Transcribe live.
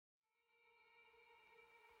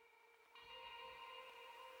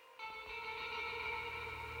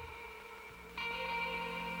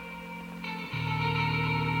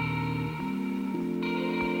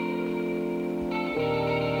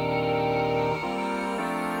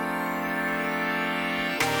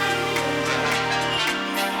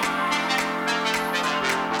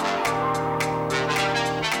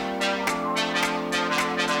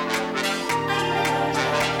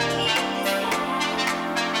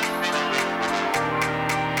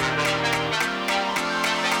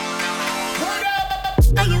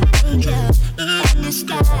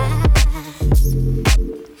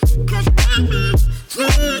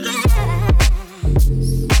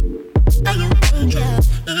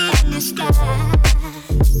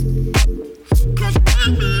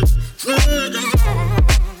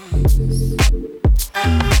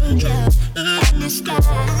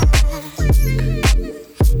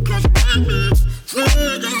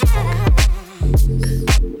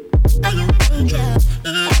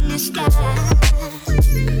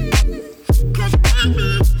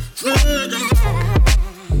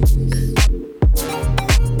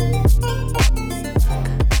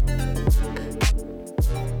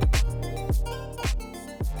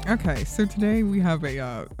Okay, so today we have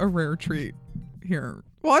a rare treat here.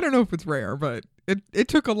 Well, I don't know if it's rare, but it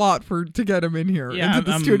took a lot to get him in here into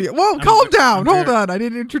the studio. Whoa, calm down. Hold on. I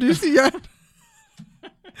didn't introduce you yet.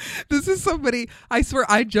 This is somebody, I swear,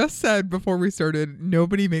 I just said before we started,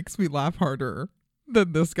 nobody makes me laugh harder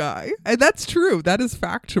than this guy. And that's true. That is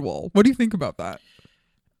factual. What do you think about that?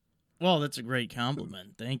 Well, that's a great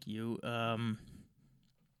compliment. Thank you.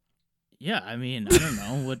 Yeah, I mean, I don't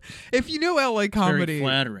know what. If you know LA comedy, very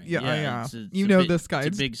flattering. Yeah. It's you know this guy.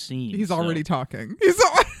 It's a big scene. He's already talking.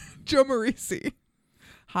 Joe Marisi.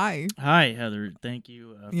 Hi. Hi, Heather. Thank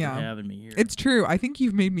you for having me here. It's true. I think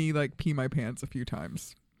you've made me like pee my pants a few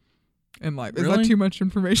times in life. Is Really? that too much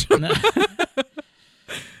information?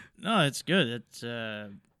 No, it's good. It's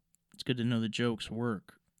good to know the jokes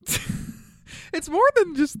work. It's more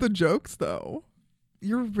than just the jokes, though.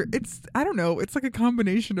 I don't know. It's like a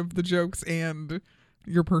combination of the jokes and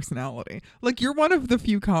your personality. Like, you're one of the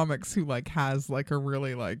few comics who like has like a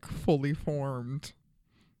really like fully formed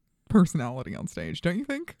personality on stage, don't you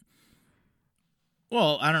think?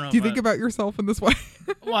 Well, I don't know. Do you think about yourself in this way?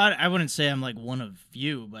 Well, I wouldn't say I'm like one of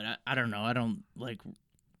few, but I don't know. I don't like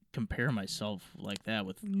compare myself like that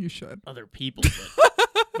with You should. other people.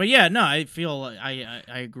 But yeah, no, I feel I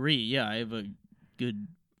agree. Yeah, I have a good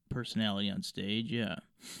personality on stage. Yeah.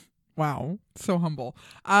 Wow, so humble.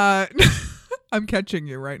 I'm catching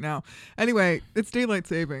you right now. Anyway, it's daylight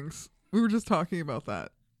savings. We were just talking about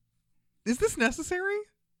that. Is this necessary?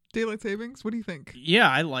 Daylight savings? What do you think? Yeah,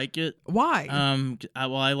 I like it. Why? I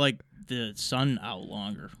like the sun out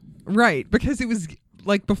longer. Right, because it was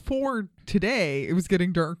like before today, it was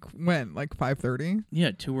getting dark when? Like 5:30? Yeah,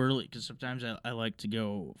 too early, because sometimes I like to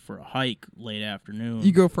go for a hike late afternoon.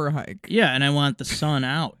 You go for a hike? Yeah, and I want the sun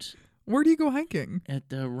out. Where do you go hiking? At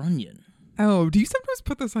the Runyon. Oh, do you sometimes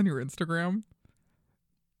put this on your Instagram?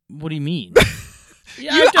 What do you mean?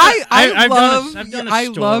 Yeah, I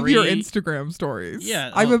I've love your Instagram stories. Yeah,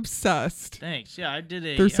 I'm obsessed. Thanks. Yeah, I did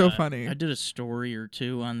a. They're so funny. I did a story or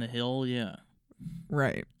two on the hill. Yeah.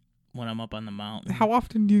 Right. When I'm up on the mountain. How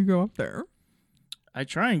often do you go up there? I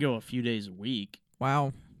try and go a few days a week.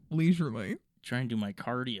 Wow, leisurely. Try and do my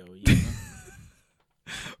cardio. You know?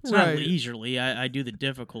 It's not leisurely. I do the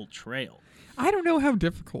difficult trail. I don't know how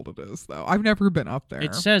difficult it is, though. I've never been up there.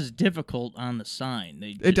 It says difficult on the sign.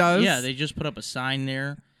 It does? Yeah, they just put up a sign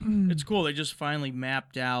there. It's cool. They just finally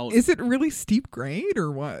mapped out. Is it really steep grade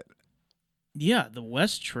or what? Yeah, the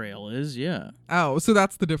West Trail is, yeah. Oh, so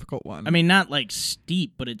that's the difficult one. I mean, not like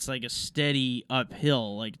steep, but it's like a steady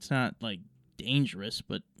uphill. Like, it's not like dangerous,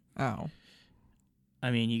 but. Oh.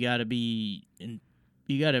 I mean, you got to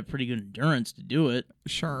have pretty good endurance to do it.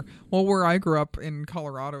 Sure. Well, where I grew up in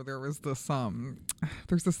Colorado, there was this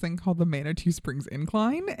there's this thing called the Manitou Springs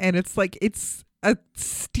Incline, and it's a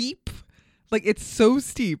steep, like it's so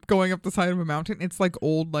steep going up the side of a mountain. It's like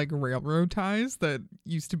old like railroad ties that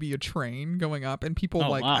used to be a train going up, and people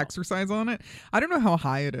exercise on it. I don't know how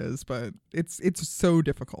high it is, but it's so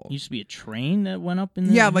difficult. It used to be a train that went up in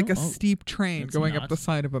the hill? Like a steep train going up the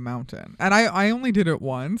side of a mountain. And I only did it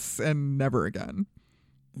once and never again.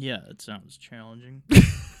 Yeah, it sounds challenging.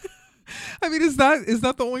 I mean, is that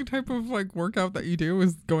the only type of like workout that you do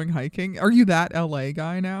is going hiking? Are you that LA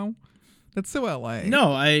guy now? That's so LA.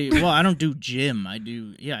 No, I don't do gym. I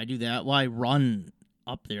do that. Well, I run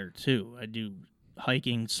up there too. I do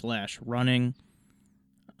hiking / running.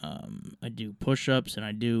 I do push-ups and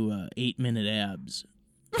I do 8-minute abs.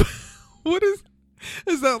 What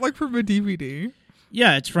is that like from a DVD?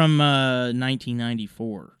 Yeah, it's from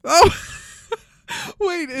 1994. Oh.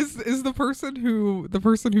 Wait, is the person who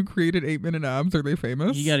created 8-minute abs, are they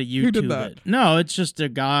famous? You got to YouTube Who did that? it. No, it's just a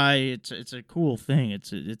guy. It's a cool thing.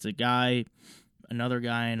 It's a guy, another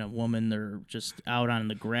guy, and a woman. They're just out on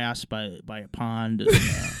the grass by a pond. And,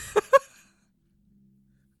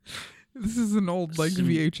 this is an old like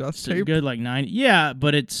VHS tape. Good like 90. Yeah,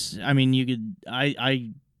 but it's. I mean, you could.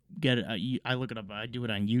 I get it. I look it up. I do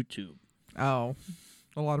it on YouTube. Oh,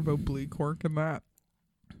 a lot of oblique work in that.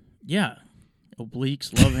 Yeah.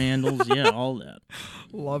 Obliques, love handles, yeah, all that.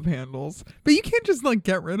 Love handles. But you can't just like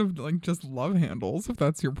get rid of like just love handles if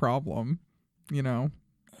that's your problem, you know.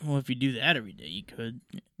 Well, if you do that every day, you could.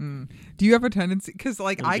 Do you have a tendency? Because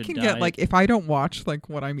like I can get like if I don't watch like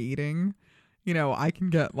what I'm eating, I can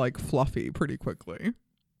get like fluffy pretty quickly.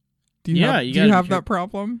 Do you have that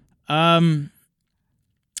problem? And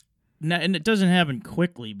it doesn't happen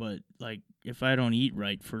quickly, but like if I don't eat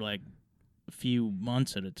right for like a few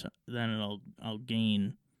months at a time, then I'll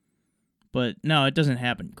gain. But no, it doesn't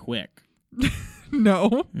happen quick.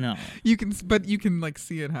 No. You can like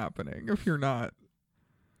see it happening if you're not.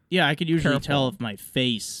 Yeah, I could usually tell if my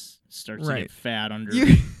face starts to get fat under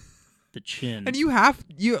the chin. And do you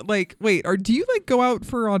go out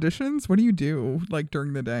for auditions? What do you do like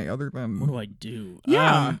during the day other than? What do I do?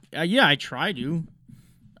 Yeah. Yeah, I try to.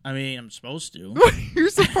 I mean, I'm supposed to. You're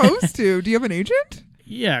supposed to. Do you have an agent?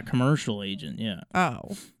 Yeah, commercial agent, yeah.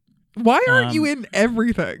 Oh. Why aren't you in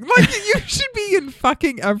everything? Like, you should be in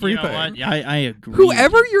fucking everything. You know what? I agree.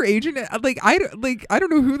 Whoever your agent is, I don't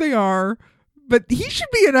know who they are, but he should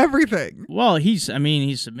be in everything. Well, he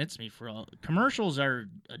submits me for all. Commercials are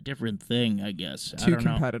a different thing, I guess. Too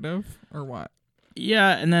competitive or what?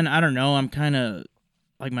 Yeah, and then, I don't know, I'm kind of,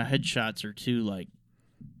 like, my headshots are too, like,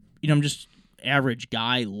 I'm just average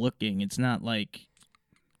guy looking. It's not like,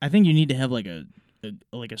 I think you need to have, like, a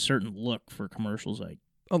certain look for commercials, like,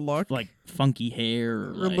 a look? Like funky hair.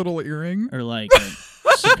 Or a little earring? Or like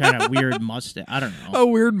some kind of weird mustache. I don't know. A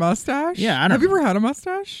weird mustache? Yeah, I don't know. Have you ever had a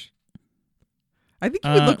mustache? I think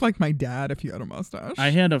you would look like my dad if you had a mustache.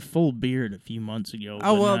 I had a full beard a few months ago.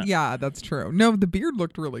 Oh, well, yeah, that's true. No, the beard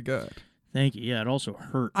looked really good. Thank you. Yeah, it also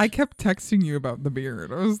hurt. I kept texting you about the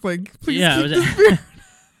beard. I was like, please keep this beard.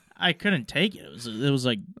 I couldn't take it. It was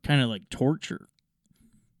like kind of like torture.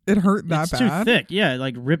 It hurt that bad? It's too thick. Yeah,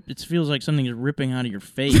 like it feels like something is ripping out of your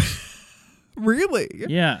face. Really?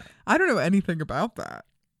 Yeah. I don't know anything about that.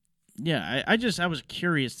 Yeah, I was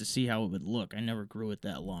curious to see how it would look. I never grew it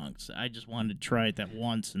that long, so I just wanted to try it that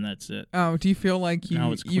once, and that's it. Oh, do you feel like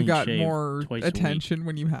you got more attention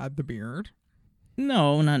when you had the beard?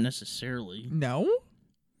 No, not necessarily. No?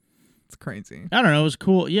 It's crazy. I don't know. It was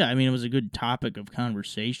cool. Yeah, I mean, it was a good topic of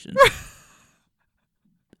conversation.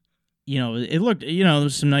 It looked, there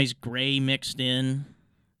was some nice gray mixed in.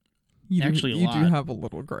 You do have a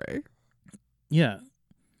little gray. Yeah.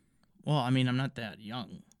 Well, I mean, I'm not that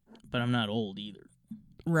young, but I'm not old either.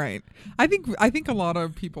 Right. I think a lot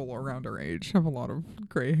of people around our age have a lot of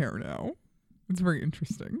gray hair now. It's very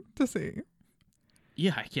interesting to see.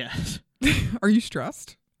 Yeah, I guess. Are you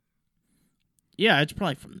stressed? Yeah, it's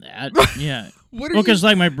probably from that. Yeah. Because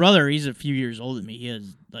like my brother, he's a few years older than me. He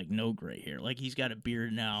has like no gray hair. Like he's got a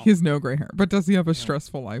beard now. He has no gray hair. But does he have a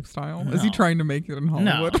stressful lifestyle? No. Is he trying to make it in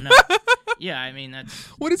Hollywood? No. Yeah, I mean that's.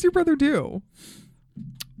 What does your brother do?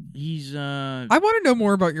 He's I want to know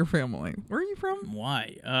more about your family. Where are you from?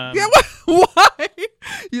 Why? Yeah, why?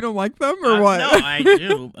 You don't like them or what? No, I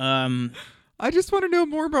do. I just want to know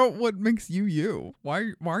more about what makes you you.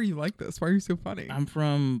 Why are you like this? Why are you so funny? I'm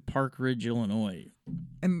from Park Ridge, Illinois.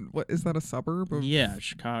 And what is that, a suburb of? Yeah,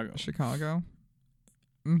 Chicago.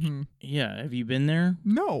 Mm-hmm. Yeah, have you been there?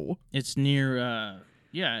 No. It's near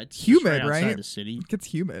it's humid, right? Outside the city. It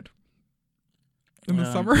gets humid in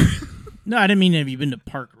the summer. No, I didn't mean have you been to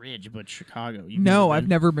Park Ridge, but Chicago. No, I've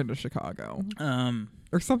never been to Chicago.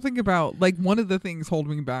 There's something about, like, one of the things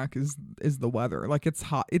holding me back is the weather. Like, it's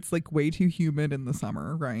hot. It's, like, way too humid in the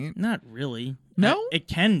summer, right? Not really. No? It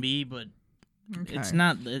can be, but it's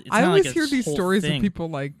not. I always like hear these stories of people,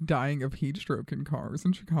 like, dying of heat stroke in cars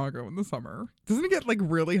in Chicago in the summer. Doesn't it get, like,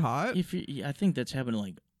 really hot? I think that's happening,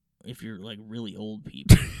 like, if you're, like, really old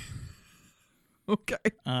people. Okay.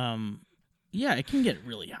 Yeah, it can get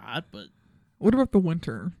really hot, but... What about the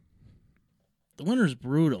winter? The winter's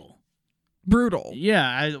brutal. Brutal.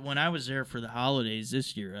 Yeah, when I was there for the holidays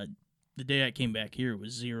this year, the day I came back here, it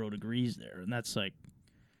was 0 degrees there, and that's like,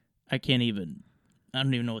 I don't even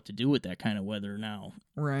know what to do with that kind of weather now.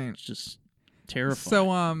 Right. It's just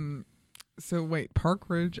terrifying. So wait, Park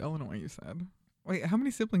Ridge, Illinois, you said. Wait, how many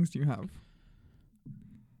siblings do you have?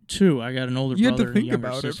 2. I got an older brother and a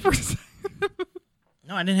younger sister. You had to think about it for a second.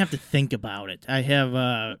 No, I didn't have to think about it. I have,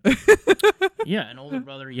 an older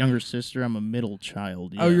brother, a younger sister. I'm a middle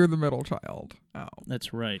child. Yeah. Oh, you're the middle child. Oh.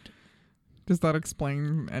 That's right. Does that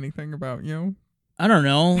explain anything about you? I don't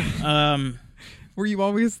know. Were you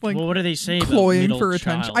always, like, what do they say cloying about for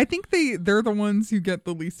attention? Child? I think they're the ones who get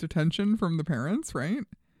the least attention from the parents, right?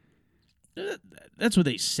 That's what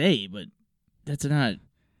they say, but that's not.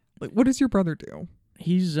 Like, what does your brother do?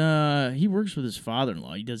 He works with his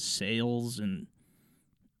father-in-law. He does sales and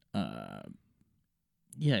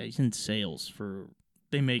he's in sales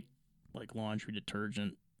they make like laundry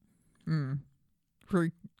detergent.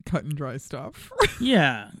 Really cut and dry stuff.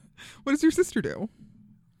 Yeah. What does your sister do?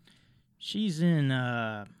 She's in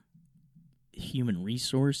human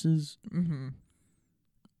resources. Mm-hmm.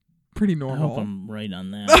 Pretty normal. I hope I'm right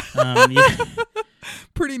on that. Yeah.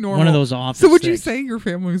 Pretty normal. One of those office So would things. you say your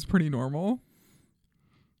family is pretty normal?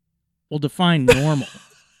 Well, define normal.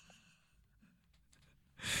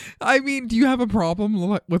 I mean, do you have a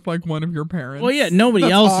problem with like one of your parents? Well, yeah, nobody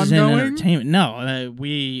that's else ongoing? is in entertainment. No,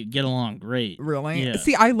 we get along great. Really? Yeah.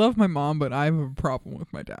 See, I love my mom, but I have a problem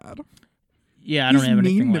with my dad. Yeah, I don't have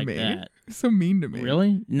anything like me. that. So mean to me.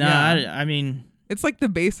 Really? No, Yeah. I mean, it's like the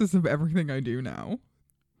basis of everything I do now.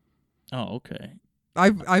 oh, okay.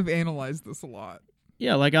 I've analyzed this a lot.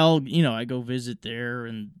 Yeah, like I go visit there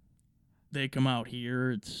and they come out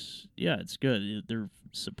here. It's good. They're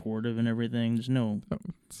supportive and everything. There's no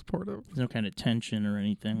supportive. There's no kind of tension or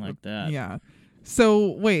anything like that. Yeah.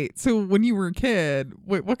 So wait, so when you were a kid,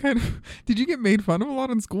 what kind of did you get made fun of a lot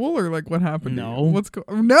in school or like what happened? No. To you? What's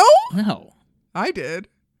no? No. I did.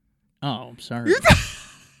 Oh, I'm sorry.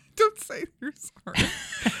 Don't say you're sorry.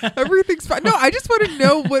 Everything's fine. No, I just want to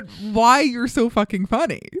know why you're so fucking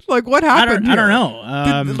funny. Like what happened? I don't know.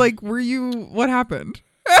 What happened?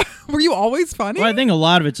 Were you always funny? Well, I think a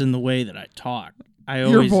lot of it's in the way that I talk.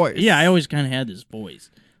 Your voice. Yeah, I always kind of had this voice.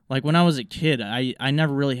 Like when I was a kid, I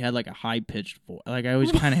never really had like a high pitched voice. Like I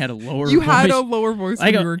always kind of had a lower. You voice. had a lower voice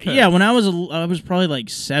when you were a kid. Yeah, when I was probably like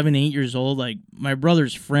 7, 8 years old. Like my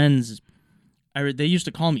brother's friends, they used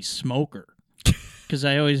to call me Smoker because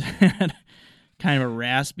I always had kind of a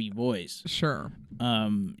raspy voice. Sure.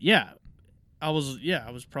 Yeah, I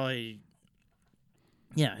was probably.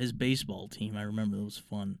 Yeah, his baseball team. I remember it was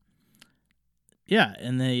fun. Yeah,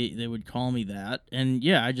 and they would call me that. And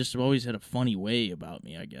yeah, I just always had a funny way about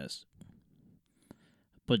me, I guess.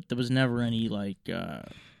 But there was never any like I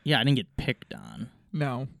didn't get picked on.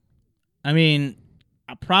 No. I mean,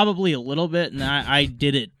 probably a little bit, and I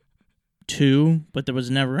did it too, but there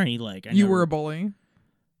was never any like You were a bully?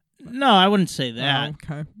 No, I wouldn't say that. Oh,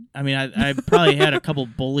 okay. I mean, I probably had a couple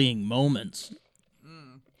bullying moments.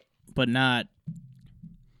 But not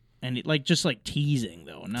and like just like teasing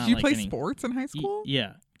though. Not Did you like play any sports in high school?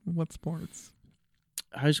 Yeah. What sports?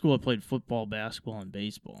 High school, I played football, basketball, and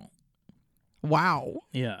baseball. Wow.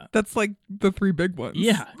 Yeah. That's like the 3 big ones.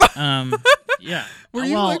 Yeah. Yeah. Were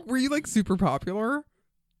you like super popular?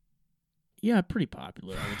 Yeah, pretty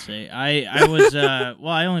popular, I would say. I was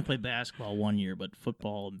I only played basketball 1 year, but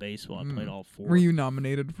football and baseball I played all 4. Were you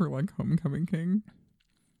nominated for like homecoming king?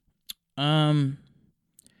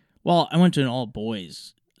 Well, I went to an all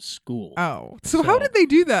boys school. Oh. So how did they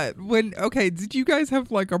do that? Did you guys have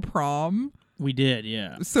like a prom? We did,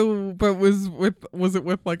 yeah. So, but was it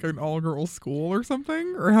with like an all girls school or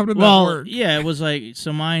something, or how did that work? Yeah, it was like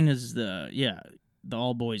mine is the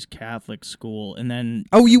all boys Catholic school, and then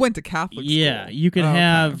you went to Catholic school. Yeah, you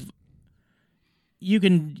can you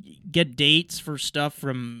can get dates for stuff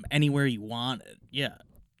from anywhere you wanted. Yeah,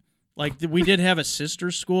 like we did have a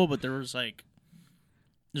sister school, but there's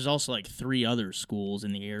also like 3 other schools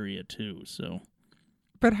in the area too. So,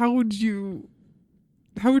 but how would you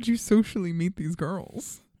socially meet these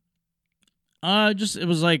girls? It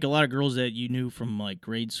was like a lot of girls that you knew from like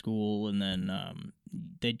grade school, and then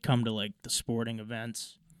they'd come to like the sporting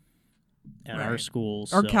events at our school.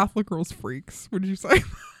 Are Catholic girls freaks? Would you say?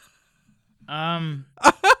 I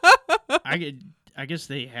guess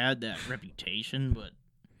they had that reputation, but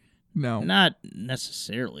no, not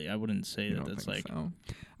necessarily. I wouldn't say that's like. So.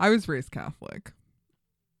 I was raised Catholic.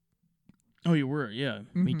 Oh, you were? Yeah,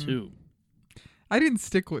 me too. I didn't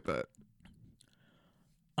stick with it.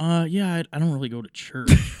 Yeah, I don't really go to church.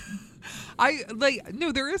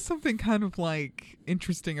 there is something kind of like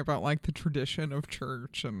interesting about like the tradition of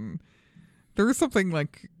church, and there is something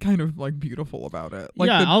like kind of like beautiful about it. Like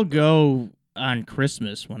I'll go on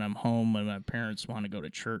Christmas when I'm home when my parents want to go to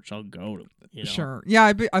church. I'll go to Sure.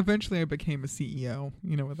 Yeah, eventually I became a CEO.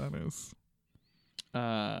 You know what that is?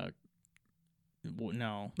 No.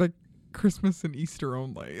 Like Christmas and Easter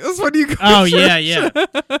only. That's what you go Oh, to church. yeah.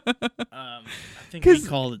 I think we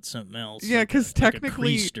called it something else. Yeah, because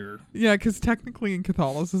technically, because technically in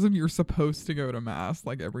Catholicism, you're supposed to go to Mass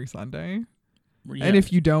like every Sunday. Yeah. And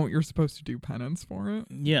if you don't, you're supposed to do penance for it.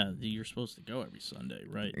 Yeah, you're supposed to go every Sunday,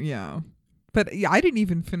 right? Yeah. But yeah, I didn't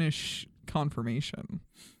even finish confirmation.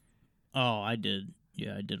 Oh, I did.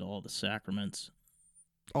 Yeah, I did all the sacraments.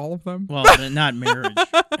 All of them? Well, not marriage.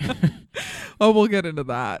 Oh, we'll get into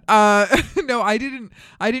that. No, I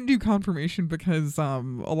didn't do confirmation because a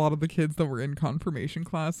lot of the kids that were in confirmation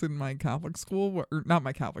class in my Catholic school, or not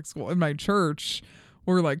my Catholic school, in my church,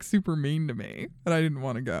 were like super mean to me, and I didn't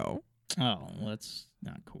want to go. Oh, well, that's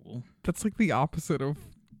not cool. That's like the opposite of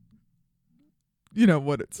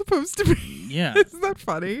what it's supposed to be. Yeah. Isn't that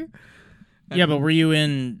funny? Yeah, but were you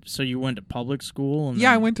in? So you went to public school? And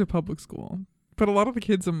I went to public school, but a lot of the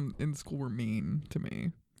kids in school were mean to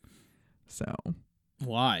me. So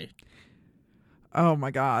why? Oh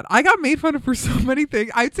my God, I got made fun of for so many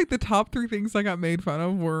things. I'd say the top 3 things I got made fun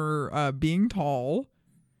of were being tall.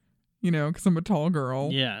 Because I'm a tall girl.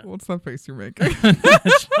 Yeah. What's that face you're making? It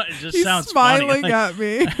just He's sounds smiling funny. at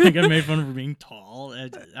me. I got made fun of for being tall. I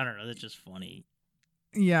don't know. That's just funny.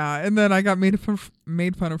 Yeah, and then I got made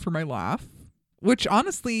fun of for my laugh, which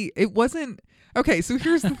honestly, it wasn't. Okay, so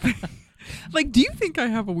here's the thing. Like, do you think I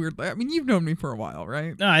have a weird laugh? I mean, you've known me for a while,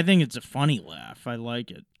 right? No, I think it's a funny laugh. I like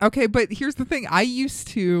it. Okay, but here's the thing. I used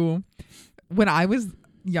to, when I was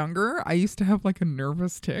younger, I used to have like a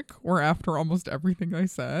nervous tick where after almost everything I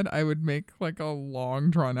said, I would make like a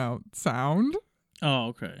long drawn out sound. Oh,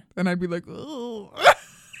 okay. And I'd be like, oh,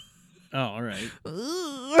 all right.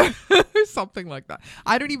 Something like that.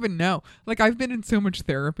 I don't even know. Like, I've been in so much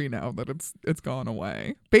therapy now that it's gone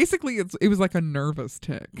away. Basically, it was like a nervous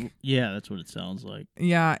tick. Yeah, that's what it sounds like.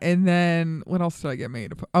 Yeah, and then what else did I get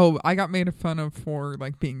made of? Oh, I got made fun of for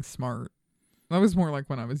like being smart. That was more like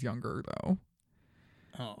when I was younger, though.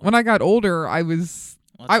 Oh. When I got older, I was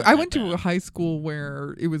I went bad. to a high school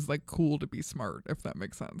where it was like cool to be smart, if that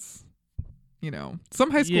makes sense.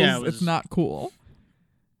 Some high schools it's not cool.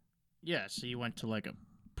 Yeah, so you went to like a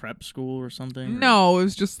prep school or something? No, it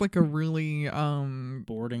was just like a really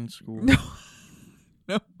boarding school. No,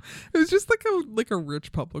 it was just like a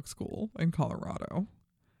rich public school in Colorado.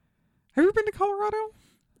 Have you ever been to Colorado?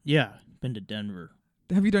 Yeah, been to Denver.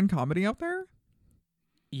 Have you done comedy out there?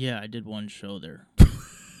 Yeah, I did one show there.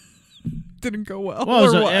 Didn't go well.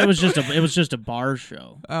 Well, it was just a bar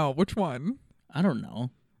show. Oh, which one? I don't know.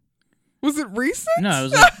 Was it recent? No,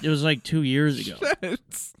 it was like 2 years ago.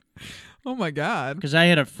 Shit. Oh my God. Because I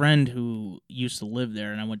had a friend who used to live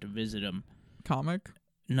there, and I went to visit him. Comic?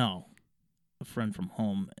 No, a friend from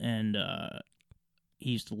home, and he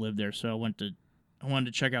used to live there. So I wanted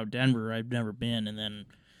to check out Denver. I've never been, and then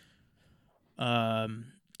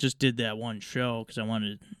just did that one show because I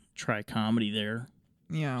wanted to try comedy there.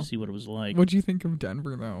 Yeah. See what it was like. What'd you think of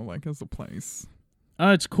Denver though, like as a place?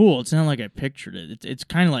 It's cool. It's not like I pictured it. It's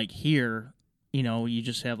kind of like here. You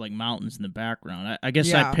just have like mountains in the background. I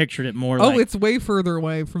guess I pictured it more. Oh, it's way further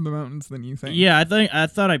away from the mountains than you think. Yeah, I think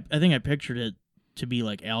I pictured it to be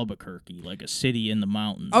like Albuquerque, like a city in the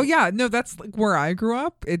mountains. Oh yeah, no, that's like where I grew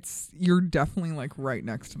up. You're definitely like right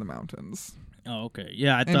next to the mountains. Oh, okay.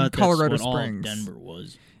 Yeah, I thought Colorado that's what Springs. all Denver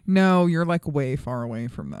was. No, you're like way far away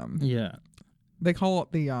from them. Yeah. They call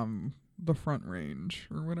it the Front Range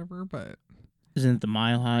or whatever, but isn't it the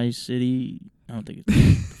Mile High City? I don't think it's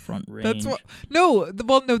the Front Range. That's what. No,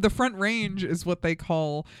 the Front Range is what they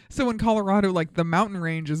call. So in Colorado, like the mountain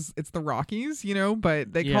range it's the Rockies,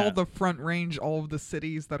 but they call the Front Range all of the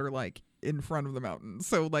cities that are like in front of the mountains.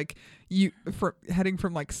 So like heading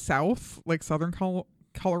from like south, like southern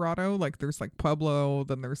Colorado, like there's like Pueblo,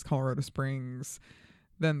 then there's Colorado Springs,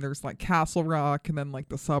 then there's like Castle Rock, and then like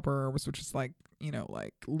the suburbs, which is like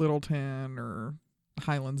like Littleton or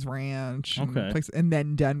Highlands Ranch, and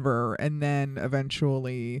then Denver, and then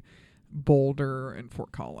eventually Boulder and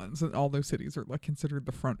Fort Collins, and all those cities are like considered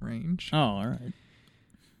the Front Range. Oh, all right.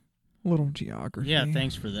 Little geography. Yeah,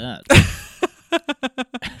 thanks for that.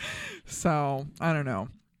 So I don't know.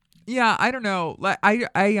 Yeah, I don't know. Like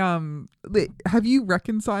have you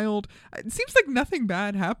reconciled? It seems like nothing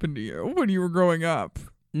bad happened to you when you were growing up.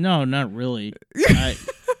 No, not really.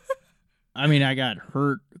 I mean, I got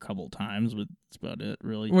hurt a couple times, but that's about it,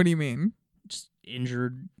 really. What do you mean? Just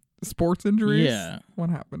injured. Sports injuries? Yeah. What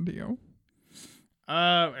happened to you?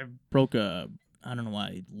 I broke I don't know why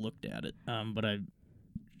I looked at it, but I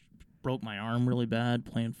broke my arm really bad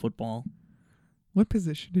playing football. What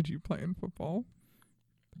position did you play in football?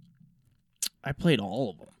 I played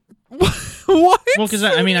all of them. What? Well, because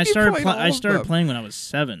I started playing when I was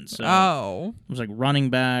 7. So it was like running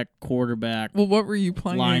back, quarterback. Well, what were you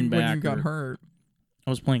playing when you got linebacker. hurt? I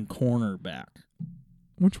was playing cornerback.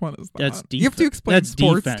 Which one is that? That's You have to explain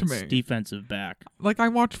sports defense, to me. Defensive back. Like I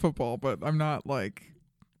watch football, but I'm not like,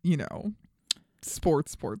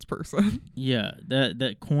 sports person. Yeah,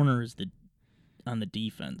 that corner is on the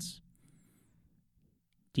defense.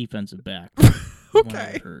 Defensive back.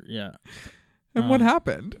 Okay. Yeah. And what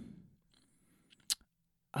happened?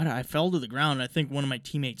 I fell to the ground. I think one of my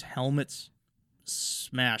teammates' helmets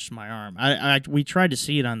smashed my arm. We tried to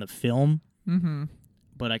see it on the film,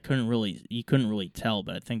 but you couldn't really tell,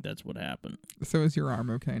 but I think that's what happened. So is your arm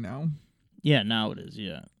okay now? Yeah, now it is,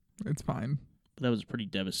 yeah. It's fine. But that was a pretty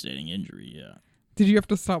devastating injury, yeah. Did you have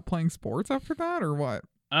to stop playing sports after that, or what?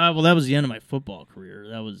 Well, that was the end of my football career.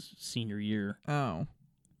 That was senior year. Oh.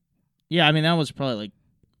 Yeah, I mean, that was probably like,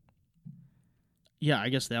 yeah, I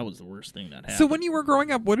guess that was the worst thing that happened. So when you were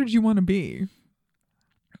growing up, what did you want to be?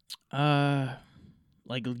 Like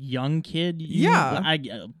a young kid? Yeah.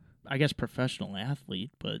 I guess professional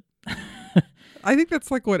athlete, but... I think that's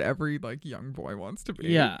like what every like young boy wants to be.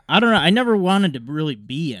 Yeah, I don't know. I never wanted to really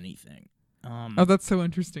be anything. Oh, that's so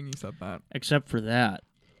interesting you said that. Except for that.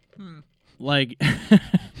 Like,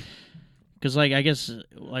 because like I guess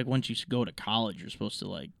like once you go to college, you're supposed to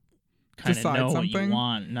like kind of know what you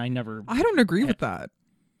want, and I don't agree with that.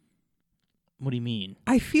 What do you mean?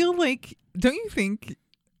 I feel like, don't you think?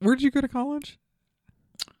 Where did you go to college?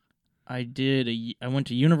 I went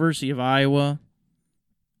to University of Iowa,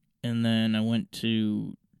 and then I went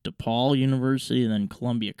to DePaul University, and then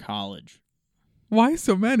Columbia College. Why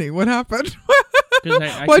so many? What happened?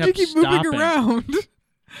 Why'd you keep moving around?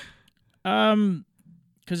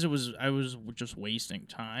 Because I was just wasting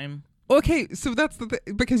time. Okay, so that's the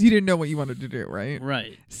thing, because you didn't know what you wanted to do, right?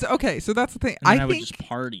 Right. So so that's the thing. I would just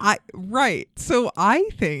party. Right. So I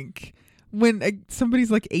think when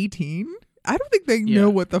somebody's like 18, I don't think they know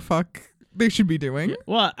what the fuck they should be doing.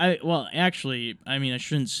 Yeah. Well, actually, I mean, I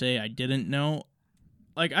shouldn't say I didn't know.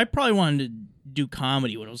 Like, I probably wanted to do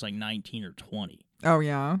comedy when I was like 19 or 20. Oh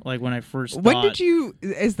yeah. Like when I first. When did you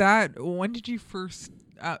first?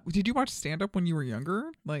 Did you watch stand up when you were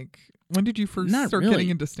younger? Like, when did you first start getting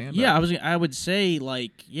into stand up? Yeah, I would say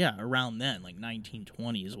like around then, like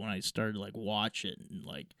 1920 is when I started like watch it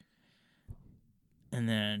and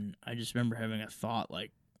then I just remember having a thought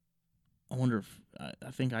like, I wonder if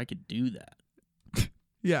I think I could do that.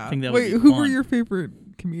 Yeah. I think that Wait, would be who fun. were your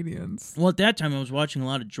favorite comedians? Well, at that time I was watching a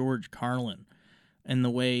lot of George Carlin, and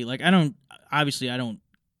the way like I don't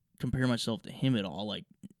compare myself to him at all, like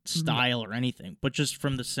style or anything, but just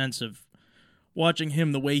from the sense of watching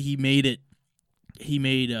him, the way he made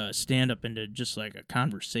stand up into just like a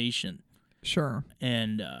conversation. Sure.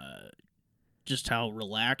 And just how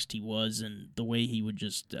relaxed he was, and the way he would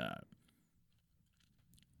just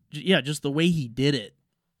just the way he did it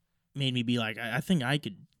made me be like, I think I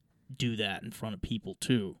could do that in front of people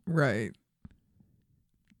too. Right.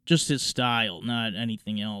 Just his style, not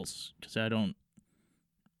anything else, because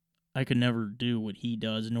I could never do what he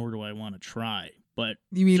does, nor do I want to try. But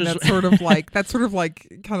you mean that's sort of like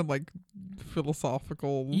kind of like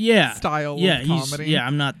philosophical style of comedy?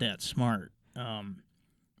 I'm not that smart.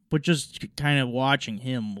 But just kind of watching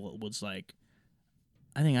him was like,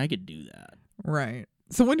 I think I could do that. Right.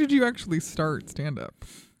 So when did you actually start stand-up?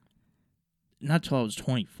 Not till I was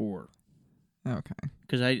 24. Okay.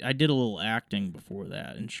 Because I did a little acting before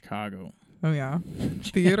that in Chicago. Oh, yeah?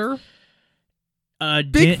 Theater?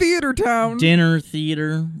 Big theater town. Dinner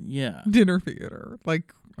theater, yeah. Dinner theater.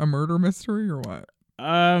 Like a murder mystery or what?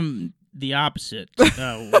 The opposite.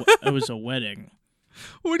 It was a wedding.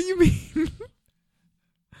 What do you mean?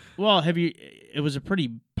 Well, it was a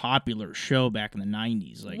pretty popular show back in the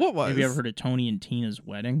 90s. Like, what was? Have you ever heard of Tony and Tina's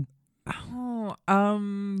Wedding? Oh,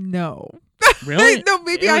 no. Really? No,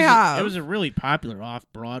 maybe I have. It was a really popular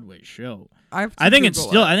off-Broadway show. I think it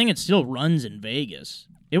still runs in Vegas.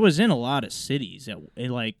 It was in a lot of cities.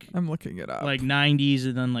 I'm looking it up. Like 90s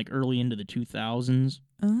and then like early into the 2000s.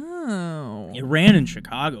 Oh. It ran in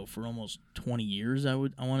Chicago for almost 20 years, I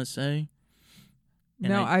want to say.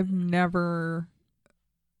 And I've never.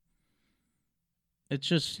 It's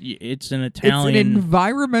an Italian. It's an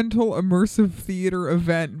environmental immersive theater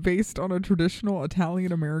event based on a traditional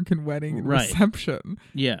Italian-American wedding and reception.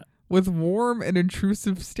 Yeah. With warm and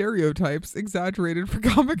intrusive stereotypes exaggerated for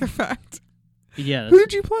comic effect. Yeah. Who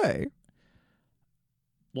did you play?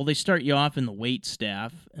 Well, they start you off in the wait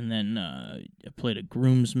staff, and then I played a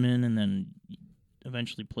groomsman, and then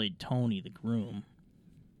eventually played Tony, the groom.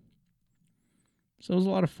 So it was a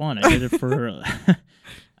lot of fun. I did it for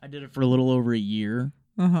a little over a year.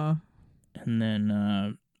 Uh-huh. And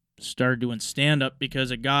then started doing stand-up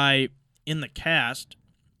because a guy in the cast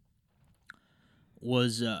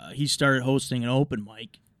he started hosting an open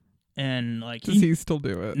mic. And like, does he still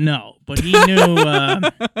do it? No, but he knew.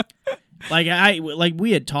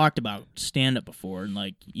 We had talked about stand up before, and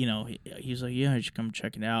like, you know, he was like, "Yeah, I should come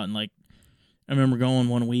check it out." And like, I remember going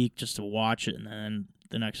one week just to watch it, and then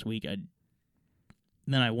the next week I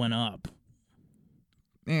went up.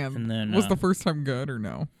 And then was the first time good or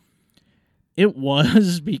no? It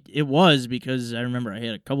was because I remember I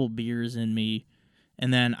had a couple beers in me,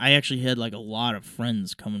 and then I actually had like a lot of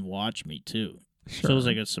friends come and watch me too. Sure. So it was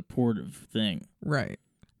like a supportive thing. Right.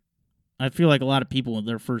 I feel like a lot of people with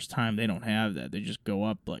their first time, they don't have that. They just go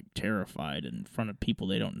up like terrified in front of people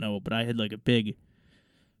they don't know. But I had like a big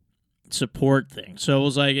support thing. So it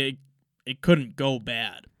was like it couldn't go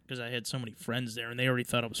bad because I had so many friends there, and they already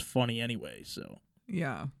thought it was funny anyway. So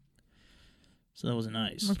yeah, so that was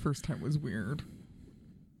nice. My first time was weird.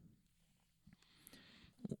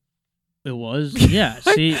 It was, yeah.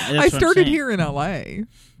 See, I started here in LA.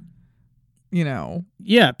 You know.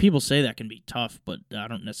 Yeah, people say that can be tough, but I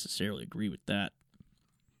don't necessarily agree with that.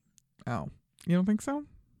 Oh, you don't think so?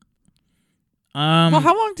 Well,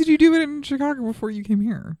 how long did you do it in Chicago before you came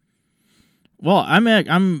here? Well,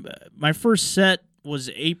 my first set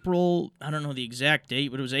was April. I don't know the exact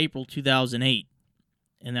date, but it was April 2008,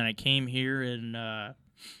 and then I came here in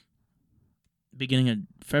beginning of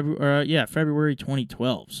February. February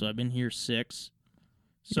 2012. So I've been here 6.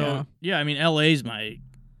 So yeah, I mean, LA's my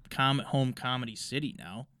home comedy city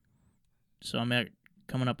now. So I'm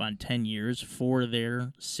coming up on 10 years. 4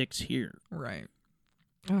 there, 6 here. Right.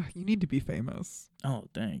 You need to be famous. Oh,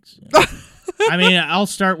 thanks. Yeah. I mean, I'll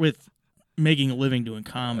start with making a living doing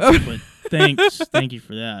comedy, but thank you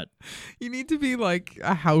for that. You need to be like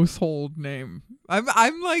a household name.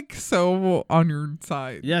 I'm like so on your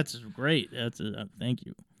side. Yeah, it's great. Thank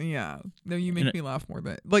you. Yeah. No, you make me laugh more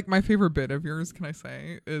than like my favorite bit of yours, can I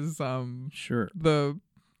say, is sure. The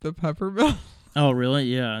peppermill. Oh, really?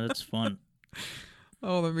 Yeah, that's fun.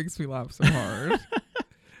 Oh, that makes me laugh so hard.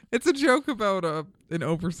 It's a joke about an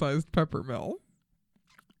oversized peppermill.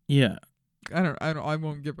 Yeah. I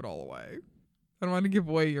won't give it all away. I don't want to give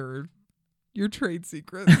away your trade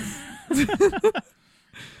secrets.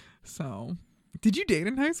 So, did you date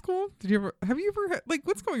in high school? Have you ever had, like,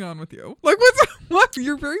 what's going on with you? Like, what?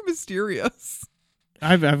 You're very mysterious.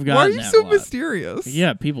 I've gotten Why are you so mysterious?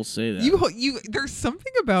 Yeah, people say that. You there's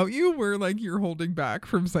something about you where like you're holding back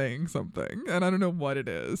from saying something, and I don't know what it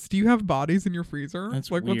is. Do you have bodies in your freezer? That's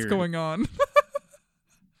like weird. What's going on?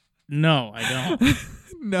 No, I don't.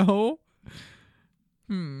 No.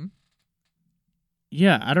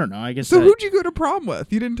 Yeah, I don't know. I guess. So who'd you go to prom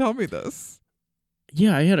with? You didn't tell me this.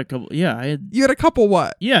 Yeah, I had a couple. Yeah, I had. You had a couple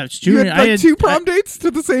what? Yeah, it's junior. You had, like, I had 2 prom dates to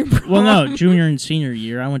the same prom. Well, no, junior and senior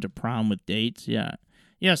year, I went to prom with dates. Yeah.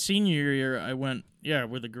 Yeah, senior year, I went,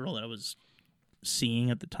 with a girl that I was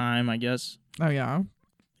seeing at the time, I guess. Oh, yeah?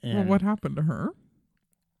 And well, what happened to her?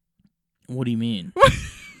 What do you mean?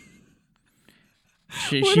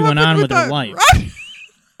 She went on with her life.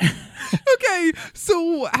 Okay,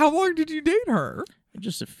 so how long did you date her?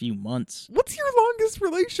 Just a few months. What's your longest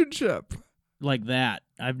relationship? Like that.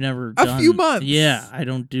 I've never done... A few months? Yeah, I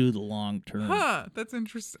don't do the long term. Huh, that's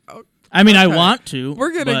interesting. Oh. I mean, okay. I want to.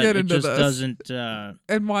 We're going to get into this. It just doesn't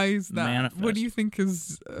and why is that? Manifest. What do you think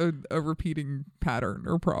is a repeating pattern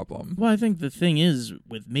or problem? Well, I think the thing is,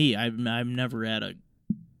 with me, I'm never at a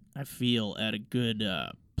good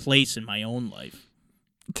place in my own life.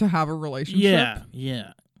 To have a relationship?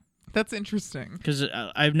 Yeah. That's interesting. Because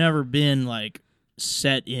I've never been, like,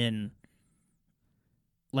 set in...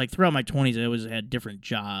 Like, throughout my 20s, I always had different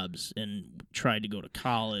jobs and tried to go to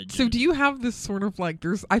college. So do you have this sort of, like,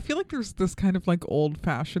 I feel like there's this kind of, like,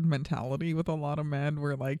 old-fashioned mentality with a lot of men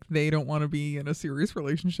where, like, they don't want to be in a serious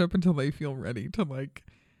relationship until they feel ready to, like,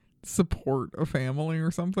 support a family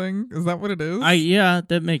or something? Is that what it is? Yeah,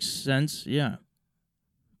 that makes sense, yeah.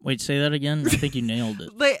 Wait, say that again? I think you nailed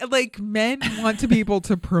it. Like men want to be able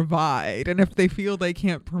to provide, and if they feel they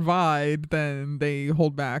can't provide, then they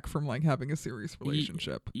hold back from like having a serious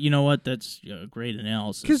relationship. You know what? That's a great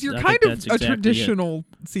analysis. Because you're kind of a traditional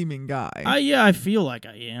seeming guy. I feel like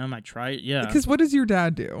I am. I try. Yeah. Because what does your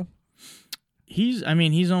dad do? He's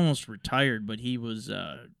almost retired, but he was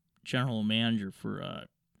general manager for a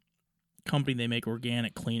company. They make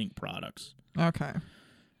organic cleaning products. Okay.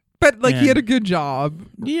 But, like, he had a good job.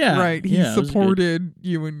 Yeah. Right. He supported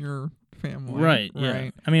you and your family. Right. Yeah.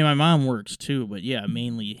 Right. I mean, my mom works, too, but, yeah,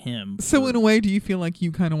 mainly him. So, in a way, do you feel like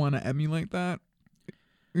you kind of want to emulate that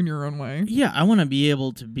in your own way? Yeah. I want to be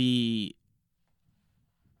able to be...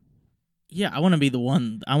 Yeah, I want to be the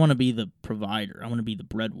one... I want to be the provider. I want to be the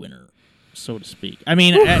breadwinner, so to speak. I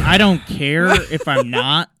mean, I don't care if I'm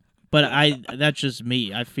not, but that's just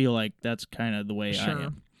me. I feel like that's kind of the way I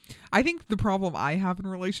am. I think the problem I have in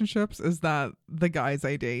relationships is that the guys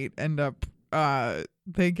I date end up,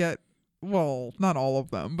 they get, well, not all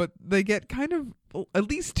of them, but they get kind of, at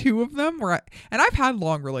least 2 of them and I've had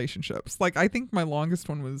long relationships. Like, I think my longest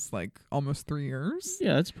one was like almost 3 years.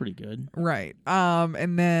 Yeah, that's pretty good. Right.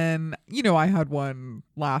 And then, I had one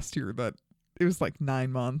last year that it was like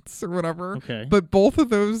 9 months or whatever. Okay. But both of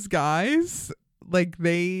those guys, like,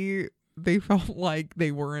 they felt like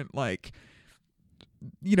they weren't like,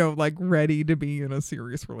 like ready to be in a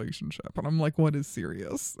serious relationship. And I'm like, what is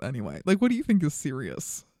serious anyway? Like, what do you think is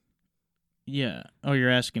serious? Yeah. Oh, you're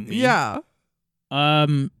asking me? Yeah.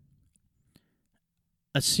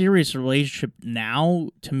 a serious relationship now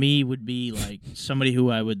to me would be like somebody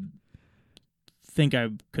who I would think I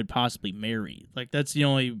could possibly marry. Like that's the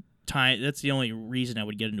only reason I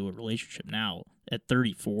would get into a relationship now at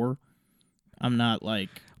 34. I'm not like...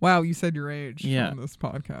 Wow, you said your age on this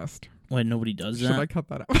podcast. Why nobody does that? Should I cut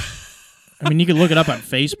that out? I mean, you can look it up on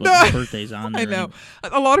Facebook. No, the birthday's on there. I know.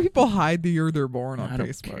 A lot of people hide the year they're born on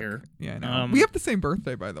Facebook. Don't care. Yeah, I know. We have the same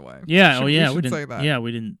birthday, by the way. Yeah, we didn't say that. Yeah,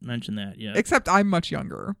 we didn't mention that yet. Except I'm much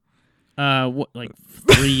younger. What, like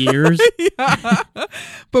 3 years? Yeah.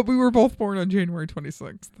 But we were both born on January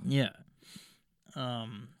 26th. Yeah.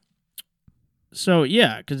 So,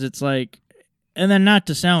 yeah, because it's like... And then not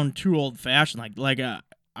to sound too old-fashioned,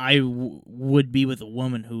 I would be with a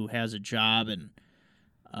woman who has a job and,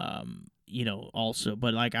 also,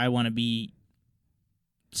 but like I want to be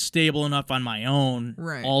stable enough on my own,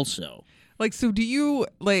 right? Also, like, so do you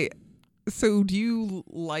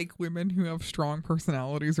like women who have strong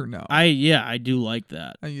personalities or no? I do like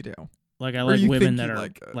that. Oh, you do. Like I like women that are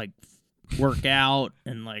like work out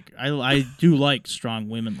and like I do like strong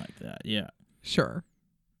women like that. Yeah, sure.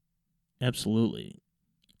 Absolutely.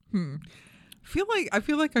 I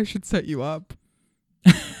feel like I should set you up.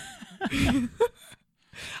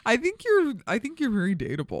 I think you're very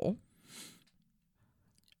dateable.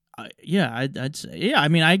 Yeah, I'd say. Yeah, I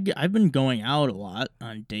mean, I've been going out a lot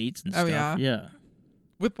on dates and stuff. Yeah.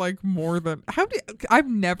 With like more than I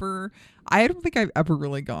don't think I've ever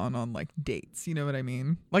really gone on like dates. You know what I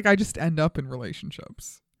mean? Like I just end up in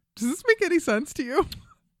relationships. Does this make any sense to you?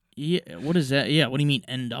 Yeah, what is that? Yeah, what do you mean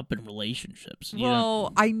end up in relationships?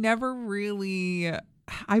 Well, I've never really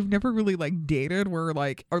like dated where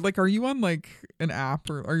like are you on like an app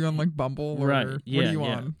or are you on like Bumble or right. What are you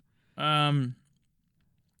on?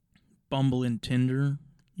 Bumble and Tinder.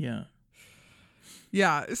 Yeah.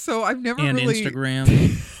 Yeah, so I've never and really Instagram.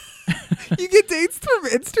 You get dates from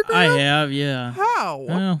Instagram? I have, yeah. How?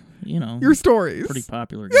 Well, your stories. Pretty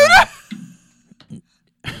popular guy.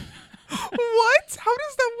 What? How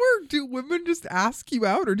does that work? Do women just ask you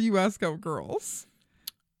out or do you ask out girls?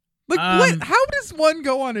 Like what? How does one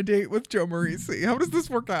go on a date with Joe Marisi? How does this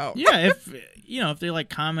work out? Yeah, if they like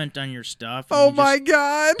comment on your stuff. And oh my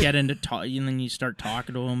god! Get into talk, and then you start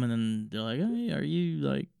talking to them, and then they're like, "Hey, are you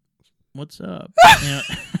like, what's up?"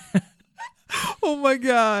 Oh my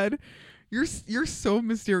god, you're so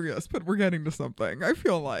mysterious. But we're getting to something. I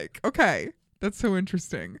feel like okay, that's so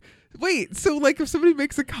interesting. Wait, so like if somebody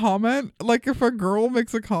makes a comment, like if a girl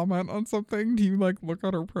makes a comment on something, do you like look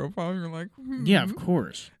at her profile and you're like, yeah, of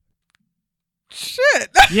course. Shit.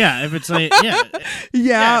 Yeah, if it's like yeah,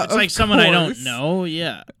 if it's like someone I don't know,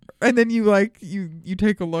 yeah. And then you like you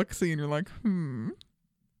take a look, see, and you're like,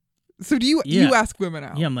 So do you ask women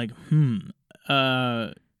out? Yeah, I'm like,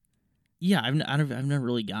 yeah, I've never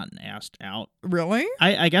really gotten asked out. Really?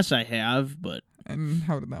 I guess I have, but and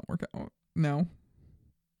how did that work out? No.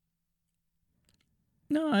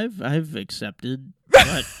 No, I've accepted,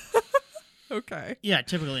 but okay. Yeah,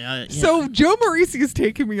 typically So Joe Marisi is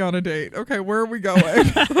taking me on a date. Okay, where are we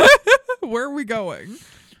going? Where are we going?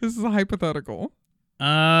 This is a hypothetical.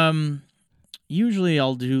 Usually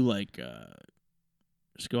I'll do like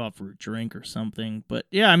just go out for a drink or something. But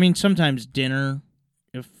yeah, I mean sometimes dinner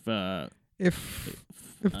if they're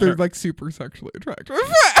like super sexually attractive.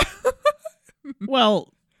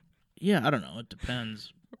 Well, yeah, I don't know. It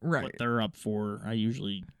depends. Right. What they're up for. I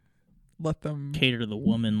usually let them cater to the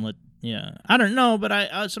woman. I don't know, but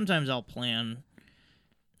I sometimes I'll plan.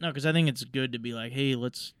 No, because I think it's good to be like, hey,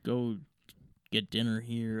 let's go get dinner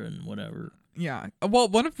here and whatever. Yeah. Well,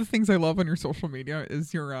 one of the things I love on your social media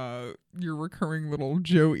is your recurring little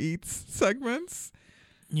Joe Eats segments.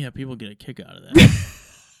 Yeah, people get a kick out of that.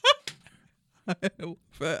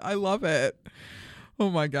 I love it. Oh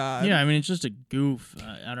my god. Yeah, I mean it's just a goof.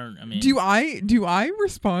 Do I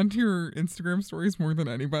respond to your Instagram stories more than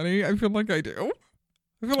anybody? I feel like I do.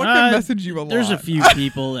 I feel like I message you a lot. There's a few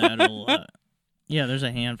people that'll yeah, there's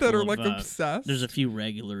a handful that are like obsessed. There's a few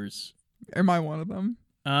regulars. Am I one of them?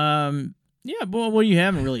 Yeah, well you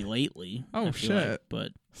haven't really lately. Oh shit.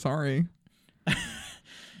 But sorry.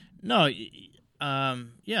 No,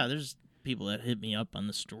 yeah, there's people that hit me up on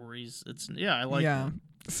the stories. I like them.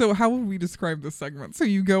 So how would we describe this segment? So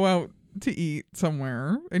you go out to eat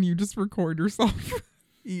somewhere and you just record yourself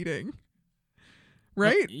eating.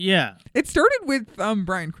 Right? Yeah. It started with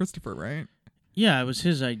Brian Christopher, right? Yeah, it was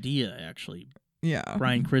his idea actually. Yeah.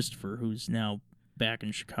 Brian Christopher, who's now back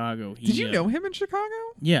in Chicago. Did you know him in Chicago?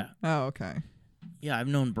 Yeah. Oh, okay. Yeah, I've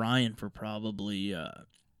known Brian for probably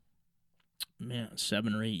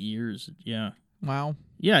 7 or 8 years. Yeah. Wow.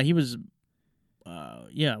 Yeah, he was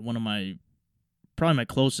one of my probably my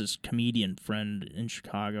closest comedian friend in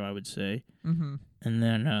Chicago, I would say. Mm-hmm. And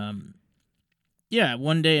then,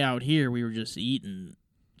 one day out here, we were just eating.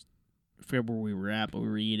 I forget where we were at, but we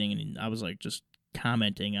were eating, and I was like just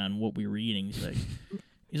commenting on what we were eating.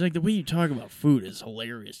 He's like, the way you talk about food is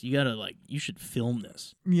hilarious. You gotta you should film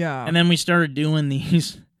this. Yeah. And then we started doing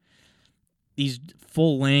these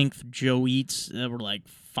full length Joe Eats that were like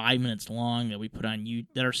 5 minutes long that we put on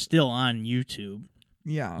that are still on YouTube.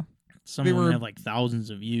 Yeah. Some of them have like thousands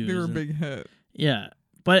of views. They were a big hit. Yeah,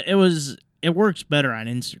 but it works better on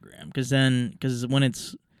Instagram because when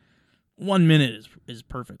it's 1 minute is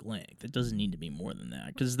perfect length. It doesn't need to be more than that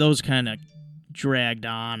because those kind of dragged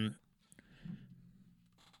on.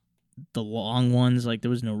 The long ones, there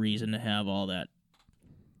was no reason to have all that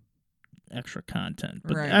extra content.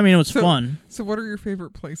 But right. I mean, it was fun. So, what are your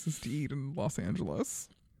favorite places to eat in Los Angeles?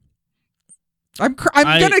 I'm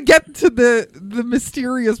gonna get to the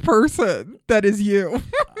mysterious person that is you.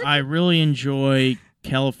 I really enjoy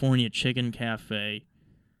California Chicken Cafe.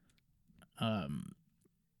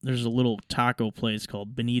 There's a little taco place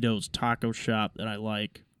called Benito's Taco Shop that I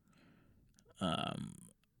like.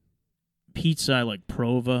 Pizza, I like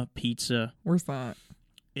Prova Pizza. Where's that?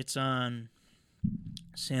 It's on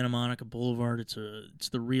Santa Monica Boulevard. It's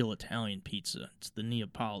the real Italian pizza. It's the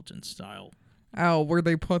Neapolitan style. Oh, where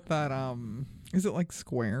they put that is it like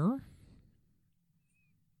square?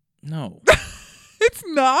 No. It's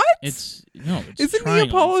not? It's Isn't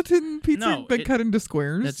Neapolitan pizza cut into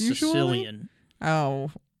squares that's usually? Sicilian.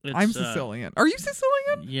 Oh. I'm Sicilian. Are you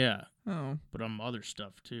Sicilian? Yeah. Oh. But I'm other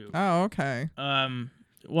stuff too. Oh, okay.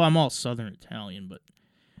 Well, I'm all Southern Italian, but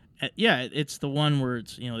it's the one where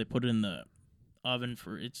it's they put it in the oven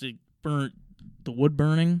for the wood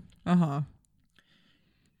burning. Uh-huh.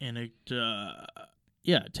 And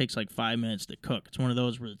it takes like 5 minutes to cook. It's one of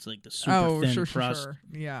those where it's like the super thin crust. Sure.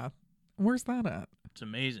 Yeah. Where's that at? It's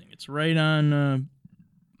amazing. It's right on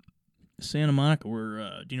Santa Monica.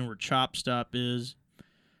 Where do you know where Chop Stop is?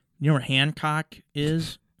 You know where Hancock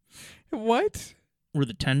is? What? Where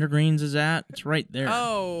the Tender Greens is at? It's right there.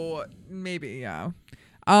 Oh, maybe, yeah.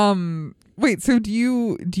 Wait, so do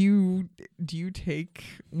you take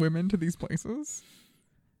women to these places?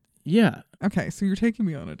 Yeah. Okay, so you're taking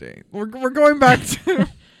me on a date. We're going back to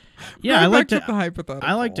yeah. I like to the hypothetical.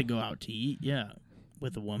 I like to go out to eat. Yeah,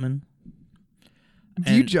 with a woman.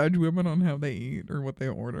 Do you judge women on how they eat or what they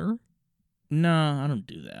order? No, I don't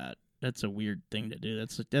do that. That's a weird thing to do.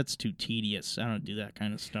 That's too tedious. I don't do that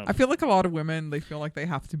kind of stuff. I feel like a lot of women, they feel like they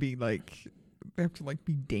have to be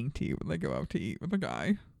be dainty when they go out to eat with a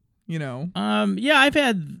guy. Yeah, I've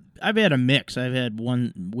had a mix. I've had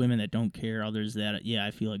women that don't care, others that I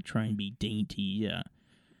feel like try and be dainty. Yeah,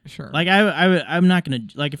 sure. Like I'm not gonna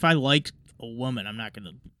if I like a woman, I'm not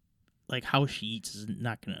gonna how she eats is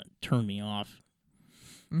not gonna turn me off.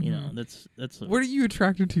 Mm-hmm. That's. What are you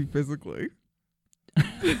attracted to physically?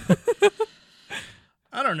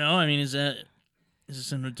 I don't know. I mean, is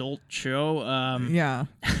this an adult show? Yeah.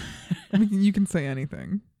 I mean, you can say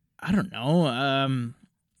anything. I don't know.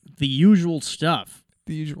 The usual stuff.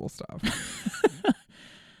 The usual stuff.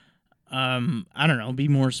 I don't know. Be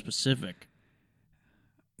more specific.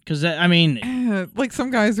 Because I mean, some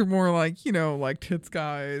guys are more like tits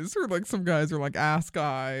guys, or some guys are like ass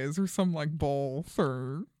guys, or some like both,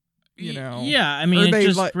 or Yeah, I mean, it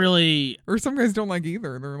just really. Or some guys don't like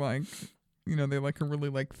either. They're like, they like a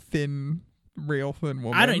really thin, rail thin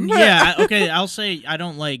woman. I don't. Yeah, okay. I'll say I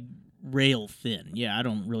don't like rail thin. Yeah, I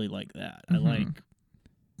don't really like that. Mm-hmm. I like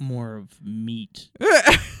more of meat.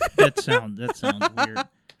 That sounds weird.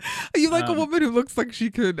 You like a woman who looks like she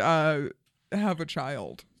could have a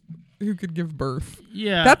child, who could give birth.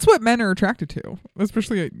 Yeah, that's what men are attracted to,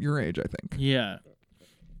 especially at your age, I think. Yeah,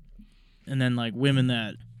 and then women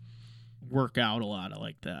that work out a lot. I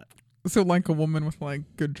like that. So like a woman with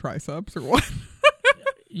good triceps or what?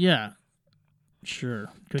 Yeah. Sure.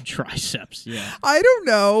 Good triceps, yeah. I don't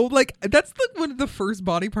know. That's one of the first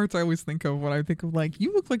body parts I always think of when I think of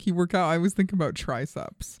you look like you work out. I always think about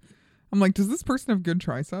triceps. I'm like, does this person have good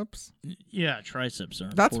triceps? Yeah, triceps are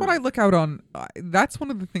That's important. what I look out on. That's one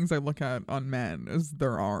of the things I look at on men is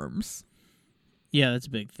their arms. Yeah, that's a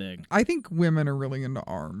big thing. I think women are really into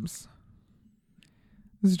arms.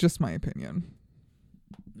 This is just my opinion.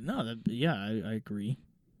 No, I agree.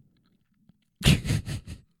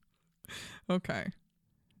 Okay.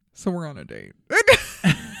 So we're on a date.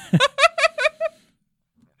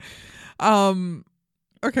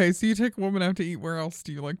 Okay, so you take a woman out to eat. Where else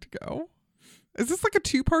do you like to go? Is this a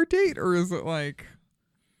 2-part date, or is it a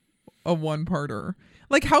 1-parter?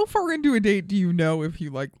 How far into a date do you know if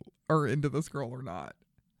you are into this girl or not?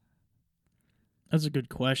 That's a good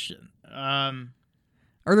question.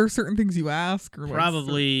 Are there certain things you ask? Or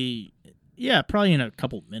probably, probably in a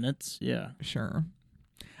couple minutes. Yeah. Sure.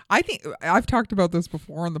 I think I've talked about this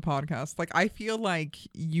before on the podcast. Like, I feel like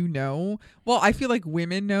I feel like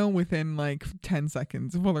women know within like 10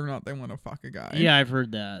 seconds whether or not they want to fuck a guy. Yeah, I've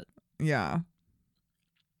heard that. Yeah.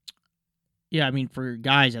 Yeah, I mean, for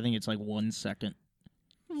guys, I think it's like 1 second.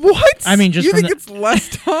 What? I mean, just you think it's less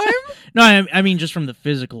time? No, I mean just from the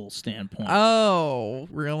physical standpoint. Oh,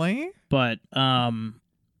 really? But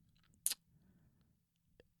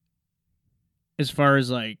as far as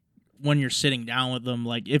like when you're sitting down with them,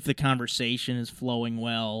 like if the conversation is flowing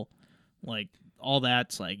well, like all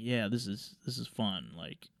that's like, yeah, this is fun.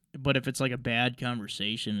 Like, but if it's like a bad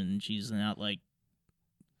conversation and she's not like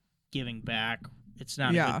giving back, it's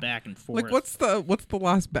not a good back and forth. Like, what's the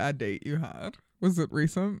last bad date you had? Was it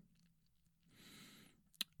recent?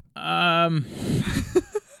 I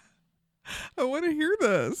want to hear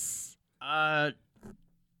this.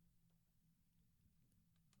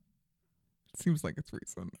 Seems like it's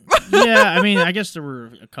recent. Yeah, I mean, I guess there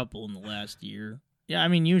were a couple in the last year. Yeah, I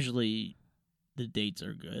mean, usually the dates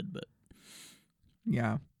are good, but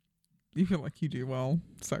yeah, you feel like you do well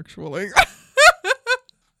sexually.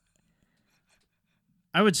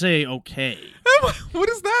 I would say okay. What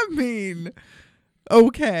does that mean?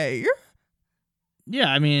 Okay.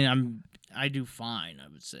 Yeah, I mean, I do fine, I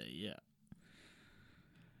would say. Yeah.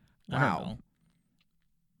 Wow.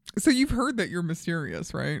 So you've heard that you're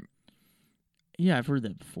mysterious, right? Yeah, I've heard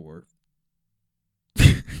that before.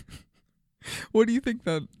 Why do you think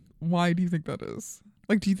that is?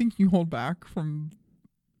 Like, do you think you hold back from,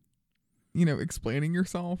 explaining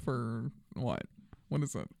yourself, or what? What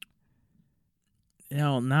is it?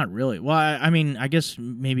 No, not really. Well, I mean, I guess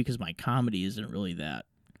maybe because my comedy isn't really that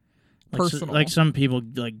personal. Like some people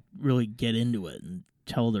like really get into it and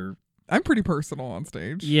tell their... I'm pretty personal on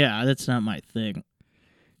stage. Yeah, that's not my thing.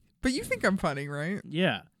 But you think I'm funny, right?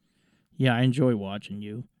 Yeah. Yeah, I enjoy watching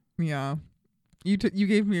you. Yeah. You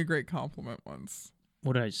gave me a great compliment once.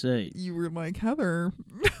 What did I say? You were like, Heather,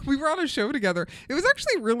 we were on a show together. It was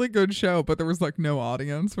actually a really good show, but there was like no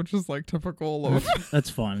audience, which is like typical of that's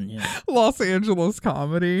fun, yeah. Los Angeles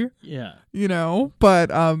comedy. Yeah. But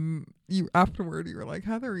you afterward you were like,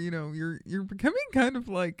 Heather, you're becoming kind of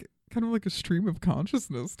like a stream of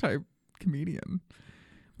consciousness type comedian,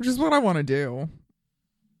 which is what I want to do.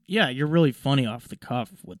 Yeah, you're really funny off the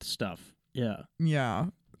cuff with stuff. Yeah. Yeah.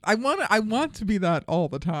 I want to be that all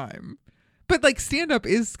the time. But like stand-up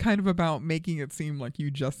is kind of about making it seem like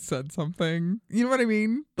you just said something. You know what I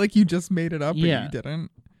mean? Like you just made it up, but you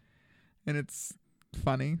didn't. And it's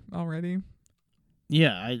funny already.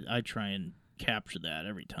 Yeah, I try and capture that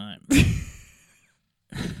every time.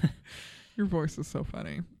 Your voice is so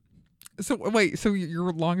funny. So wait, so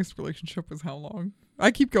your longest relationship was how long?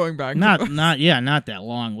 I keep going back. Not that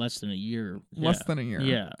long. Less than a year. Less than a year.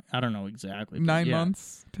 Yeah, I don't know exactly. 9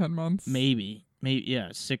 months, 10 months, maybe. Yeah,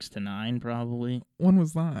 6 to 9 probably. When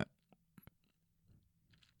was that?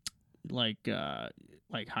 Like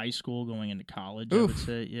high school going into college. Oof. I would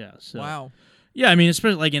say. Yeah. So. Wow. Yeah, I mean,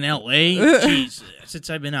 especially like in LA. Jeez, since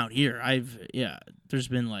I've been out here, there's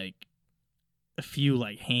been like a few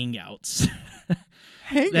like hangouts.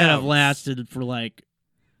 That have lasted for like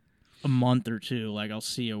a month or two. Like I'll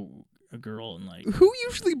see a girl and like... Who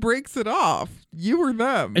usually breaks it off? You or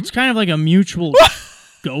them? It's kind of like a mutual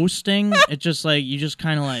ghosting. It's just like you just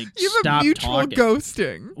kind of like you have stop a mutual talking.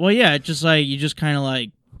 Ghosting. Well, yeah, it's just like you just kind of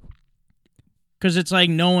like... Because it's like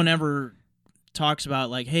no one ever talks about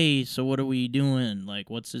like, hey, so what are we doing? Like,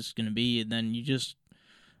 what's this going to be? And then you just...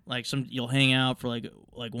 Like you'll hang out for like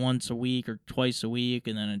once a week or twice a week,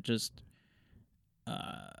 and then it just...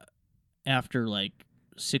 after like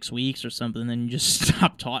 6 weeks or something, then you just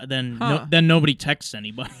stop talking. Then nobody texts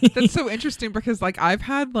anybody. That's so interesting because like I've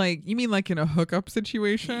had like, you mean like in a hookup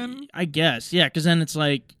situation? I guess, yeah. Because then it's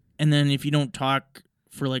like, and then if you don't talk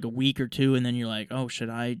for like a week or two, and then you're like, oh, should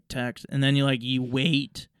I text? And then you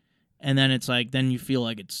wait, and then it's like, then you feel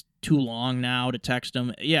like it's too long now to text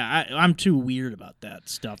them. Yeah, I'm too weird about that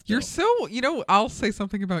stuff. Though. You're so, I'll say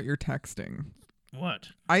something about your texting. What?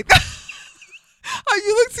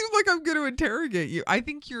 You seem like I'm going to interrogate you. I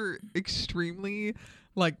think you're extremely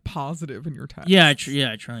like positive in your text. Yeah, I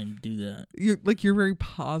try and do that. You're a very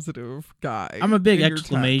positive guy. I'm a big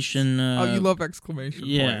exclamation. You love exclamation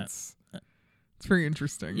points. It's very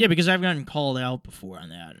interesting. Yeah, because I've gotten called out before on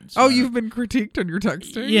that. So you've been critiqued on your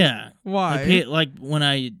texting? Yeah. Why?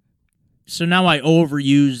 So now I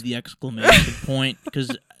overuse the exclamation point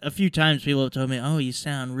because a few times people have told me, "Oh, you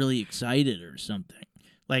sound really excited" or something.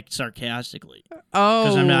 Like sarcastically. Oh,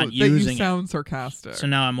 because I'm not using that you sound sarcastic. So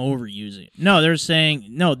now I'm overusing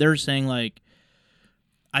it. They're saying like,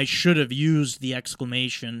 I should have used the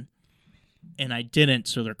exclamation, and I didn't,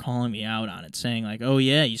 so they're calling me out on it, saying, like, oh,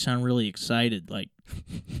 yeah, you sound really excited, like,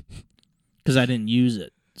 because I didn't use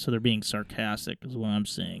it. So they're being sarcastic is what I'm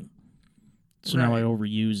saying. So now I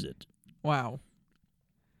overuse it. Wow.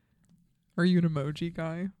 Are you an emoji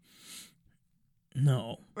guy?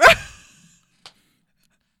 No.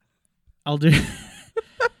 I'll do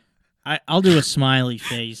a smiley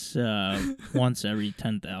face once every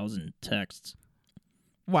 10,000 texts.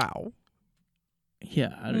 Wow.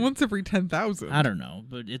 Yeah. Once every 10,000? I don't know,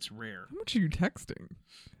 but it's rare. How much are you texting?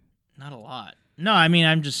 Not a lot. No, I mean,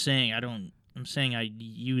 I'm just saying I'm saying I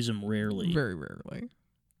use them rarely. Very rarely.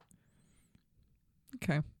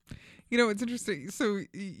 Okay. You know, it's interesting. So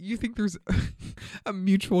you think there's a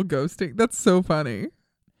mutual ghosting? That's so funny.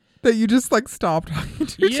 That you just, like, stop talking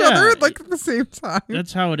to each other, like, at the same time.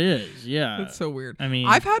 That's how it is, yeah. That's so weird. I mean...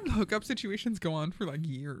 I've had hookup situations go on for, like,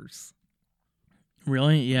 years.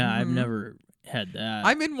 Really? Yeah, I've never had that.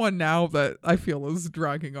 I'm in one now that I feel is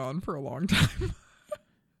dragging on for a long time.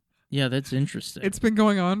 Yeah, that's interesting. It's been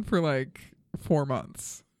going on for, like, 4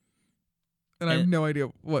 months. And I have no idea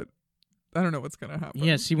what... I don't know what's going to happen.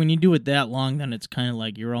 Yeah, see, when you do it that long, then it's kind of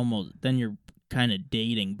like you're kind of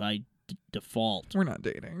dating by default. We're not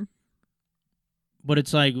dating. But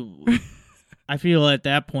it's like, I feel at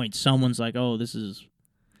that point, someone's like, oh, this is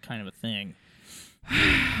kind of a thing.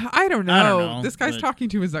 I don't know. This guy's talking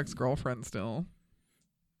to his ex-girlfriend still.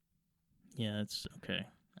 Yeah, that's okay.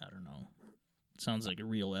 I don't know. Sounds like a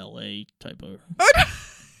real LA type of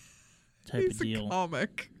He's deal. A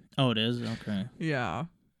comic. Oh, it is? Okay. Yeah.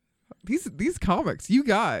 These comics, you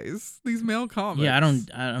guys, these male comics. Yeah, I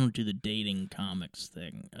don't do the dating comics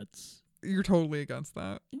thing. You're totally against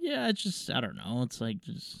that. Yeah, it's just, I don't know. It's like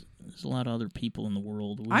there's a lot of other people in the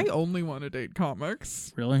world. I only want to date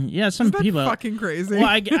comics. Really? Yeah, some Isn't that people fucking crazy. Well,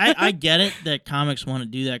 I get it that comics want to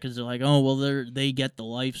do that because they're like, oh, well, they get the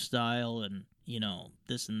lifestyle and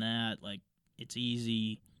this and that. Like, it's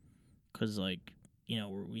easy because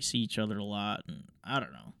we see each other a lot, and I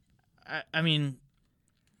don't know. I mean,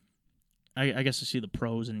 I guess I see the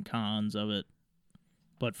pros and cons of it,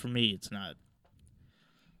 but for me, it's not.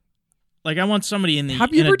 Like, I want somebody in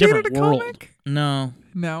Have you ever a different dated a world. comic? No.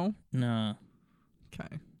 No? No.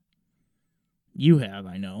 Okay. You have,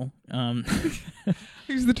 I know. I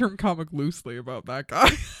use the term comic loosely about that guy.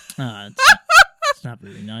 It's not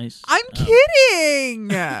very nice. I'm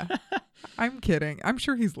kidding! I'm kidding. I'm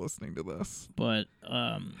sure he's listening to this. But,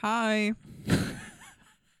 Hi.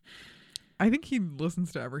 I think he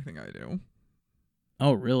listens to everything I do.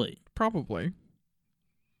 Oh, really? Probably.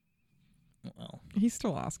 Well, he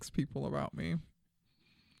still asks people about me.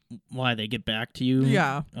 Why, they get back to you?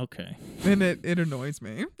 Yeah. Okay. And it annoys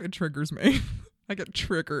me. It triggers me. I get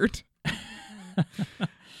triggered.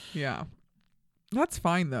 Yeah. That's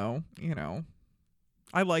fine, though.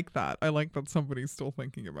 I like that. I like that somebody's still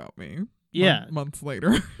thinking about me. Yeah. Months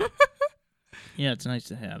later. Yeah, it's nice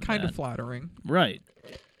to have kind of flattering. Right.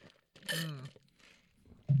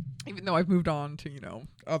 Even though I've moved on to,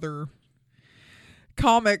 other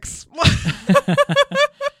comics.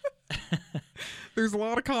 There's a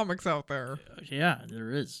lot of comics out there. Yeah,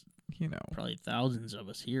 there is. Probably thousands of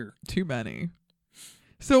us here. Too many.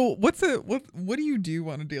 So what do you do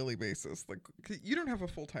on a daily basis? Like, you don't have a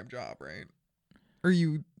full-time job, right? What are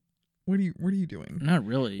you doing? Not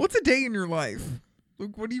really. What's a day in your life?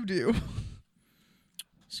 Like, what do you do?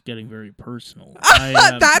 It's getting very personal.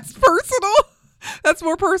 That's personal? That's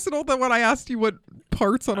more personal than when I asked you what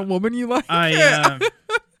parts on a woman you like. Yeah,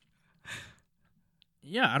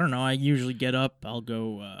 I don't know. I usually get up. I'll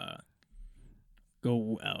go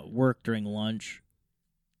work during lunch.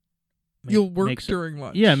 You'll work during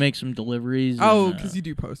lunch? Yeah, make some deliveries. Oh, because you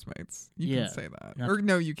do Postmates. You can say that. Or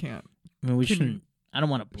no, you can't. I mean, we shouldn't. I don't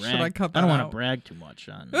want to brag. Should I cut that I don't out? want to brag too much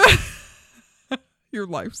on your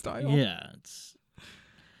lifestyle. Yeah,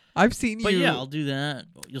 I've seen you. But yeah, I'll do that.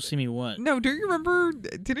 You'll see me what? No, do you remember?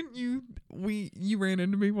 Didn't you? You ran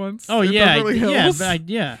into me once. Oh yeah, Beverly Hills.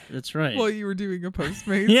 Yeah, that's right. Well, you were doing a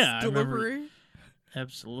Postmates delivery.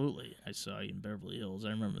 Absolutely, I saw you in Beverly Hills.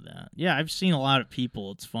 I remember that. Yeah, I've seen a lot of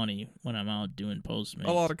people. It's funny when I'm out doing Postmates.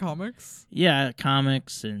 A lot of comics. Yeah,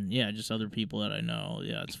 comics and just other people that I know.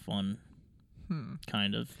 Yeah, it's fun.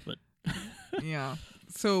 Kind of, but yeah.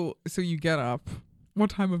 So you get up. What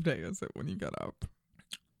time of day is it when you get up?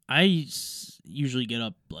 I usually get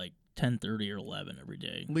up like 10:30 or 11 every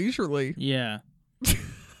day. Leisurely. Yeah.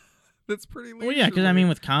 That's pretty leisurely. Well, yeah, because I mean,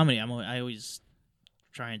 with comedy, I always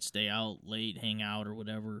try and stay out late, hang out or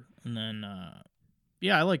whatever, and then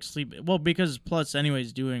I like sleep. Well, because plus,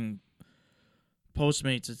 anyways, doing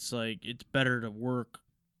Postmates, it's like it's better to work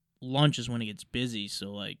lunch is when it gets busy.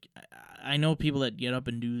 So like, I know people that get up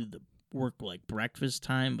and do the work like breakfast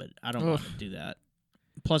time, but I don't want to do that.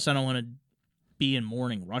 Plus, I don't want to be in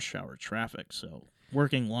morning rush hour traffic. So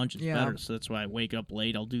working lunch is better. So that's why I wake up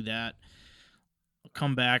late. I'll do that. I'll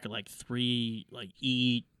come back at like 3, like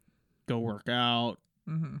eat, go work out.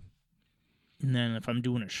 Mm-hmm. And then if I'm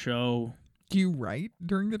doing a show. Do you write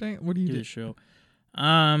during the day? What do you do? The show.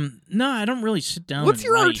 No, I don't really sit down. What's and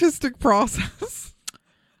your write. artistic process?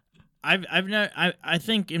 I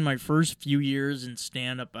think in my first few years in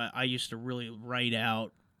stand-up, I used to really write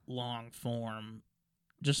out long form.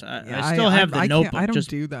 Just I still have the notebook. I don't just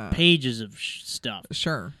do that. Pages of stuff.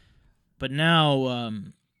 Sure. But now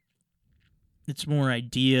it's more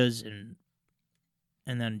ideas and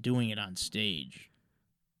then doing it on stage.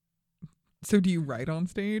 So do you write on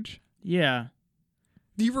stage? Yeah.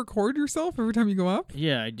 Do you record yourself every time you go up?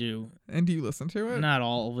 Yeah, I do. And do you listen to it? Not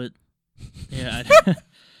all of it. Yeah.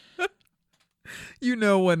 You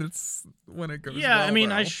know when it goes. Yeah, well, I mean,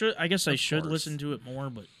 though. I guess I should listen to it more,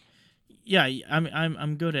 but yeah,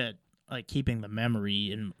 I'm good at like keeping the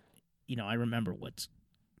memory, and I remember what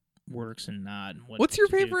works and not. And what's your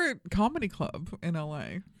favorite comedy club in LA?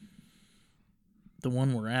 The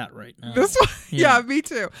one we're at right now. This one? Yeah, me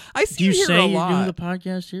too. I see you here a lot. Do you say you're doing the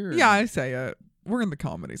podcast here? Or? Yeah, I say it. We're in the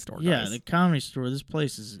Comedy Store, guys. Yeah, the Comedy Store. This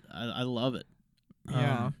place is, I love it.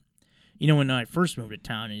 Yeah. When I first moved to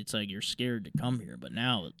town, it's like you're scared to come here, but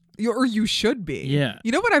now... Or you should be. Yeah.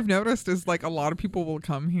 You know what I've noticed is, like, a lot of people will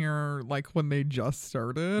come here, like, when they just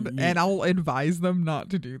started, and I'll advise them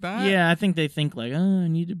not to do that. Yeah, I think they think, like, I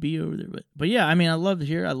need to be over there. But yeah, I mean, I love it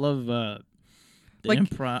here. I love the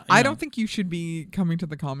improv. I don't think you should be coming to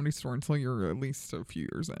the Comedy Store until you're at least a few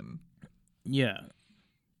years in. Yeah.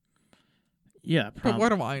 Yeah, probably. But what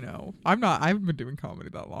do I know? I haven't been doing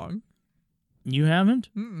comedy that long. You haven't?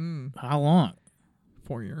 Mm-mm. How long?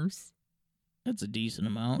 4 years. That's a decent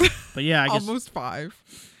amount. But yeah, I guess almost 5.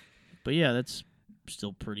 But yeah, that's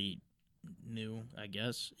still pretty new, I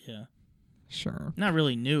guess. Yeah. Sure. Not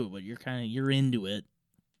really new, but you're into it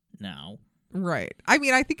now. Right. I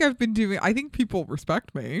mean, I think people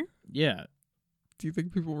respect me. Yeah. Do you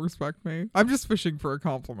think people respect me? I'm just fishing for a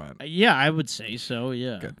compliment. Yeah, I would say so,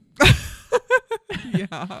 yeah. Good.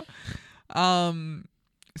 Yeah.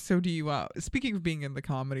 So do you speaking of being in the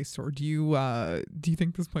Comedy Store, do you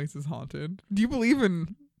think this place is haunted? Do you believe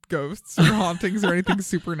in ghosts or hauntings or anything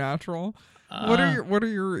supernatural? What are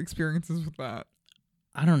your experiences with that?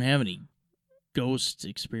 I don't have any ghost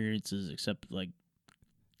experiences except like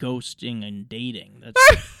ghosting and dating.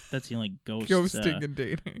 That's the only ghost. Ghosting and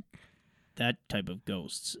dating. That type of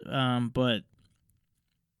ghosts. But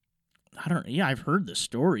I don't. Yeah, I've heard the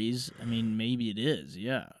stories. I mean, maybe it is.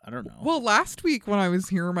 Yeah, I don't know. Well, last week when I was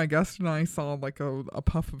here, my guest and I saw like a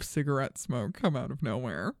puff of cigarette smoke come out of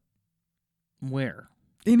nowhere. Where?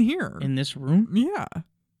 In here. In this room? Yeah.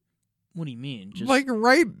 What do you mean? Just like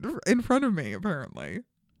right in front of me, apparently.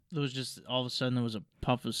 It was just all of a sudden there was a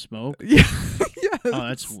puff of smoke. Yeah. Yes. Oh,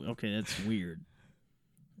 that's okay. That's weird.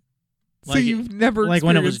 So you've never like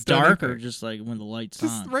when it was dark, anything. Or just like when the lights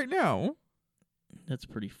just on? Right now. That's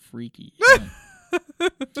pretty freaky.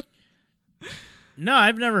 No,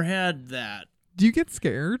 I've never had that. Do you get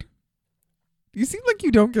scared? You seem like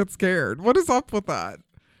you don't get scared. What is up with that?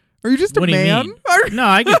 Are you just a man? No,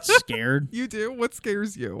 I get scared. You do? What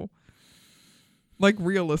scares you? Like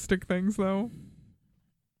realistic things, though?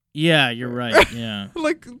 Yeah, you're right. Yeah.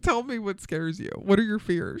 Like, tell me what scares you. What are your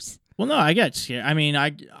fears? Well, no, I got scared. I mean, I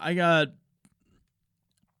got,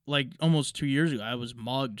 like, almost 2 years ago, I was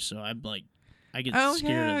mugged, so I'm like, I get scared.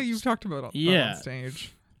 Yeah, you've talked about that on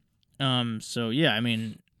stage. So, yeah, I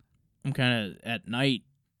mean, I'm kind of at night,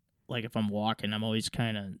 like, if I'm walking, I'm always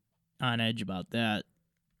kind of on edge about that.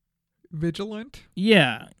 Vigilant?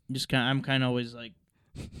 Yeah. I'm kind of always, like,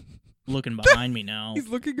 looking behind me now. He's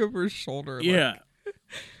looking over his shoulder. Yeah.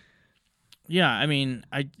 Yeah, I mean,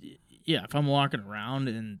 if I'm walking around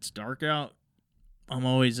and it's dark out, I'm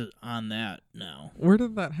always on that now. Where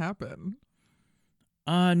did that happen?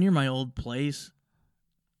 Near my old place.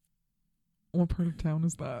 What part of town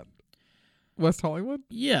is that? West Hollywood?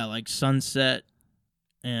 Yeah, like Sunset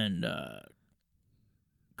and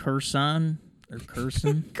Curson or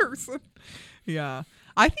Curson. Curson. Yeah.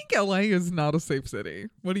 I think LA is not a safe city.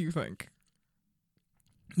 What do you think?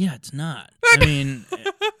 Yeah, it's not. I mean,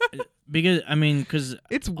 because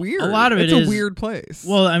it's weird. A lot of it's a weird place.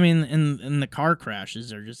 Well, I mean, in the car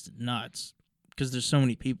crashes are just nuts because there's so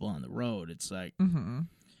many people on the road. It's like,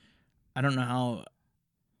 I don't know how.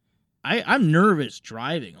 I'm nervous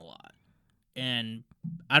driving a lot, and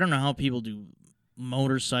I don't know how people do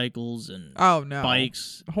motorcycles and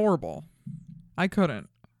bikes. Horrible. I couldn't.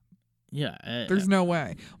 Yeah. There's no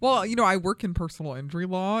way. Well, I work in personal injury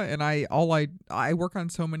law, and I work on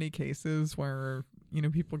so many cases where,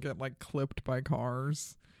 people get like clipped by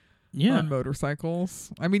cars on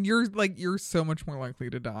motorcycles. I mean, you're so much more likely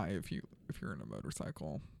to die if you're in a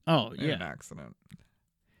motorcycle. Oh, in an accident.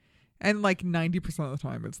 And like 90% of the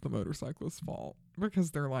time it's the motorcyclist's fault because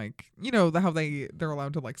they're like, how they're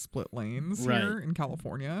allowed to like split lanes here in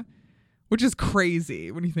California, which is crazy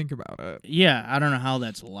when you think about it. Yeah, I don't know how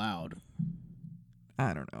that's allowed.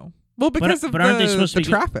 I don't know. Well, because of the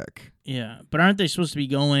traffic. Yeah, but aren't they supposed to be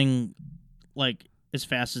going like as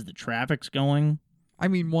fast as the traffic's going? I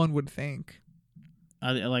mean, one would think.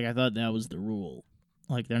 I thought that was the rule.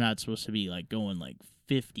 Like they're not supposed to be like going like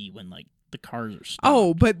 50 when like the cars are stopped.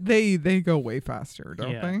 Oh, but they go way faster,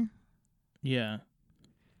 don't they? Yeah.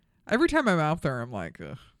 Every time I'm out there, I'm like,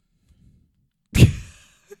 ugh.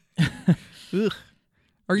 Ugh.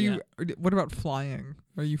 Are you? What about flying?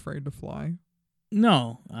 Are you afraid to fly?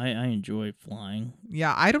 No, I enjoy flying.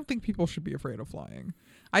 Yeah, I don't think people should be afraid of flying.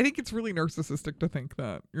 I think it's really narcissistic to think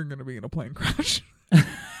that you're going to be in a plane crash.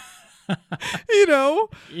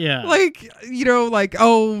 Yeah. Like,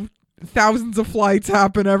 oh, thousands of flights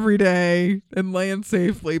happen every day and land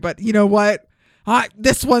safely, but you know what?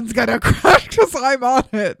 This one's gonna crash because I'm on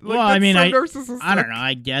it. Like, well, I mean, narcissistic. I don't know.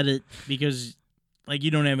 I get it because like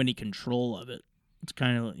you don't have any control of it. It's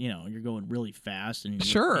kind of you're going really fast and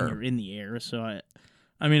you're in the air. So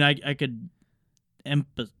I mean, I could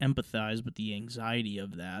empathize with the anxiety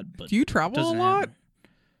of that. But do you travel a lot?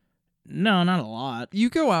 No, not a lot. You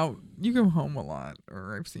go out. You go home a lot,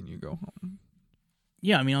 or I've seen you go home.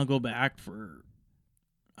 Yeah, I mean, I'll go back for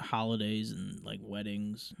holidays and like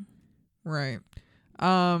weddings. Right.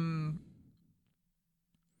 Do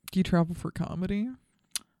you travel for comedy?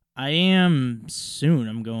 I am soon.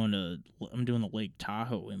 I'm doing the Lake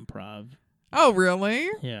Tahoe Improv. Oh, really?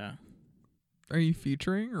 Yeah. Are you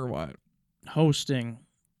featuring or what? Hosting.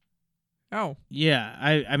 Oh. Yeah.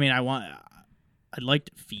 I'd like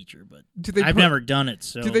to feature, but I've never done it.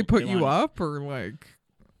 So do they put you up or like,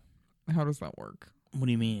 how does that work? What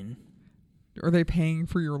do you mean? Are they paying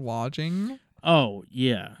for your lodging? Oh,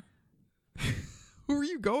 yeah. Who are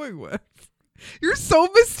you going with? You're so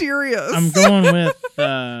mysterious. I'm going with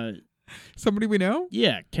somebody we know?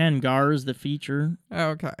 Yeah, Ken Garr is the feature. Oh,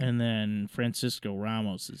 okay. And then Francisco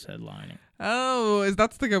Ramos is headlining. Oh,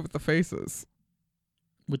 that's the guy with the faces.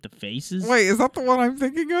 With the faces? Wait, is that the one I'm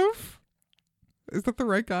thinking of? Is that the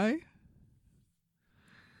right guy?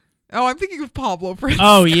 Oh, I'm thinking of Pablo Francisco.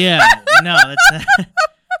 Oh, yeah. No, that's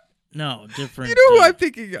no, different. You know who I'm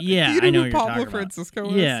thinking of? Yeah, I know who Pablo Francisco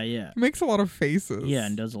is? Yeah, yeah. He makes a lot of faces. Yeah,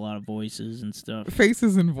 and does a lot of voices and stuff.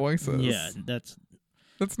 Faces and voices. Yeah, that's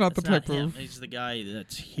not the type him. of... He's the guy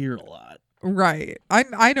that's here a lot. Right.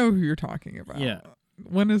 I know who you're talking about. Yeah.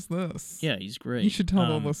 When is this? Yeah, he's great. You should tell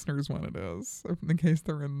the listeners when it is, in case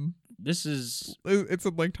they're in... This is... It's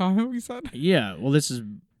in Lake Tahoe, you said? Yeah, well, this is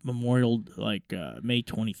Memorial, May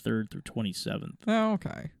 23rd through 27th. Oh,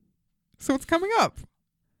 okay. So it's coming up.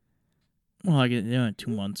 Well, I get 2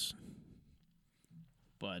 months.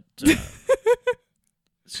 But,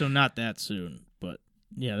 so not that soon. But,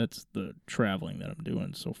 yeah, that's the traveling that I'm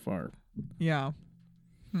doing so far. Yeah.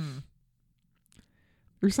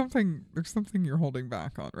 There's something you're holding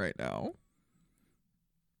back on right now.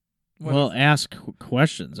 Well, ask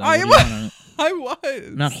questions. I was.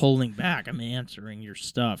 I'm not holding back. I'm answering your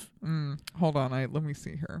stuff. Hold on. Let me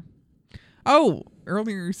see here. Oh,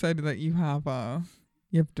 earlier you said that you have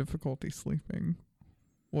difficulty sleeping.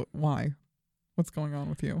 Why? What's going on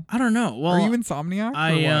with you? I don't know. Well, are you insomniac?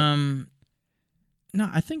 No,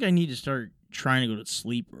 I think I need to start trying to go to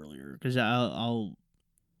sleep earlier because I'll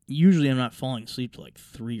usually I'm not falling asleep till like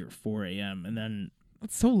 3 or 4 a.m. and then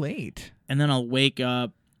it's so late. And then I'll wake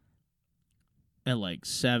up at like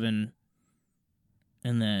 7,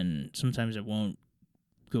 and then sometimes I won't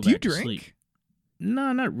go back to sleep.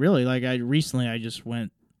 No, not really. Like I just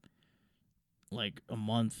went like a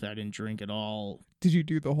month. I didn't drink at all. Did you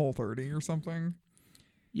do the whole 30 or something?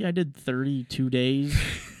 Yeah, I did 32 days.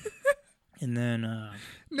 And then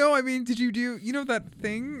no, I mean, did you do that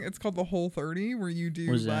thing? It's called the Whole30 where you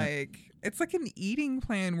do it's like an eating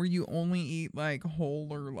plan where you only eat like whole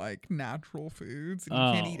or like natural foods and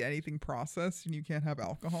you can't eat anything processed and you can't have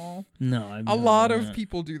alcohol. No, a lot of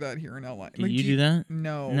people do that here in LA. Do you do that?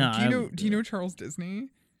 No. Do you know Charles Disney?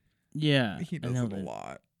 Yeah. He does it a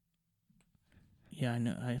lot. Yeah, I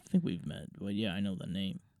know. I think we've met. But yeah, I know the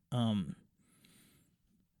name.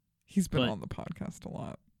 He's been on the podcast a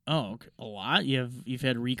lot. Oh, okay. A lot? You've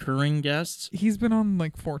had recurring guests? He's been on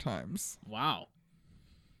like 4 times. Wow.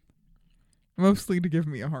 Mostly to give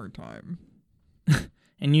me a hard time.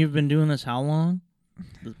 And you've been doing this how long?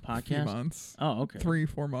 The podcast? A few months. Oh, okay.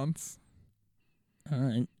 3-4 months. All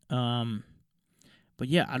right. But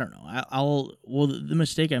yeah, I don't know. Well, the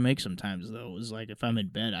mistake I make sometimes though is like if I'm in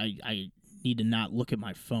bed, I need to not look at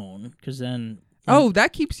my phone because then.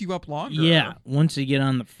 That keeps you up longer. Yeah, once you get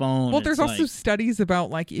on the phone. Well, there's also studies about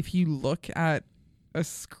like if you look at a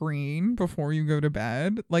screen before you go to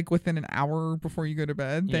bed, like within an hour before you go to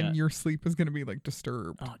bed, then your sleep is going to be like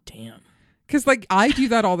disturbed. Oh, damn. Because like I do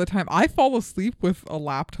that all the time. I fall asleep with a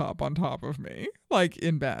laptop on top of me, like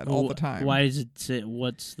in bed all the time. Why does it say?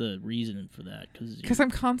 What's the reason for that? Because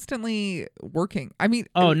I'm constantly working. I mean,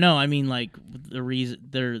 no, I mean like the reason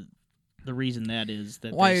the reason that is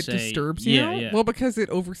that why it disturbs you. Yeah. Well, because it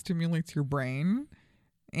overstimulates your brain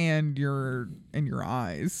and your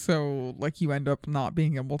eyes, so like you end up not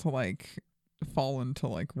being able to like fall into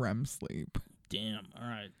like REM sleep. Damn. All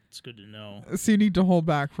right. It's good to know. So you need to hold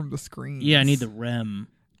back from the screen. Yeah, I need the REM.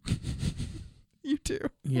 You do.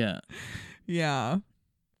 Yeah. Yeah.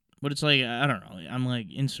 But it's like, I don't know. I'm like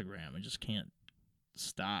Instagram. I just can't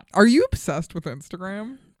stop. Are you obsessed with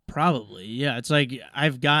Instagram? Probably. Yeah. It's like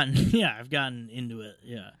I've gotten into it.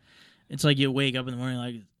 Yeah. It's like you wake up in the morning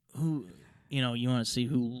like, who, you want to see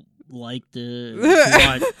who liked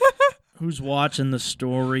it, who's watching the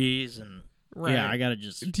stories and. Right. Yeah, I gotta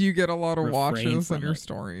just. Do you get a lot of watches on your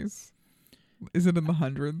stories? Is it in the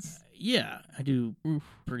hundreds? Yeah, I do. Oof.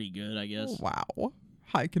 Pretty good, I guess. Wow,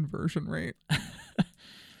 high conversion rate.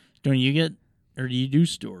 Don't you get, or do you do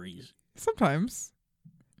stories? Sometimes.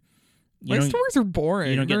 My stories are boring.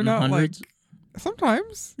 You don't get They're in the not hundreds? Like.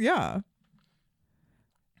 Sometimes, yeah.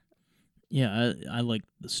 Yeah, I like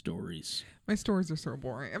the stories. My stories are so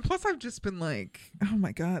boring. And plus I've just been like, oh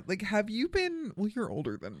my God, like have you been, well you're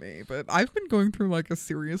older than me, but I've been going through like a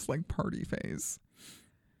serious like party phase.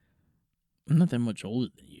 I'm not that much older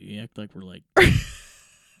than you. You act like we're like,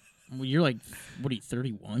 well, you're like, what are you,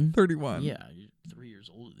 31? 31. Yeah, you're 3 years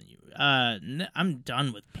older than you. I'm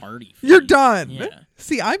done with party phase. You're done? Yeah.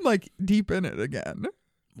 See, I'm like deep in it again.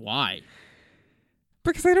 Why?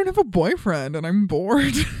 Because I don't have a boyfriend and I'm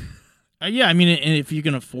bored. Yeah, I mean, and if you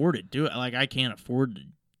can afford it, do it. Like, I can't afford to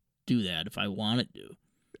do that if I wanted to.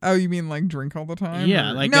 Oh, you mean like drink all the time?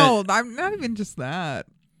 Yeah, like no, I'm not even just that.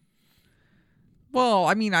 Well,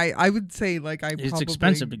 I mean, I would say like it's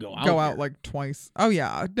expensive to go out like twice. Oh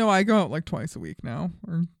yeah, no, I go out like twice a week now.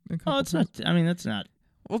 Or it's not. I mean, that's not.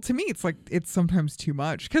 Well, to me, it's like it's sometimes too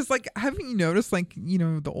much. Because like, haven't you noticed like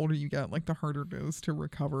the older you get, like the harder it is to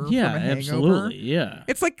recover from a hangover? Absolutely. Yeah,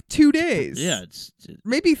 it's like 2 days. Yeah, it's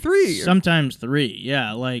maybe 3. Sometimes 3.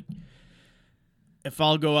 Yeah, like if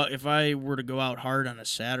I were to go out hard on a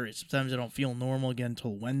Saturday, sometimes I don't feel normal again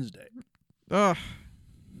until Wednesday. Ugh,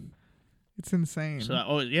 it's insane.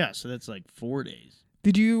 So so that's like 4 days.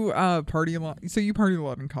 Did you party a lot? So you partied a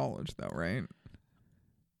lot in college, though, right?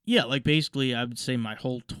 Yeah, like basically, I would say my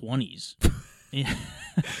whole 20s. Yeah.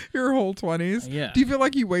 Your whole 20s? Yeah. Do you feel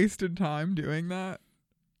like you wasted time doing that?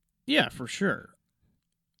 Yeah, for sure.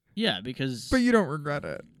 Yeah, because. But you don't regret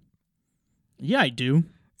it. Yeah, I do.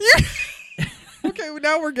 Okay, well,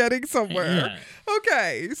 now we're getting somewhere. Yeah.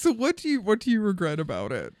 Okay, so what do you regret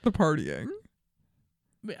about it? The partying?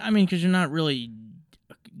 I mean, because you're not really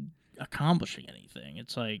accomplishing anything.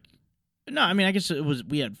 It's like, no, I mean, I guess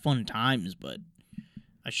we had fun times, but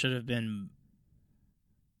I should have been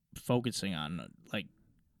focusing on like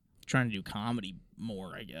trying to do comedy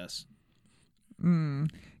more, I guess.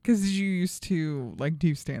 Because you used to like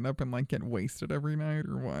do stand up and like get wasted every night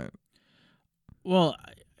or what? Well,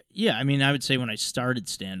 yeah, I mean, I would say when I started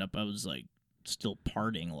stand up, I was like still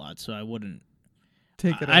partying a lot, so I wouldn't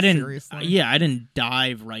take it seriously. Yeah, I didn't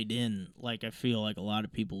dive right in like I feel like a lot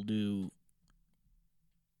of people do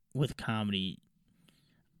with comedy.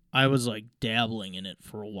 I was like dabbling in it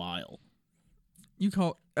for a while. You call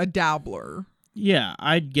it a dabbler? Yeah,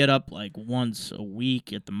 I'd get up like once a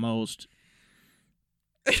week at the most.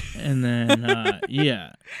 And then,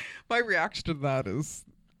 yeah. My reaction to that is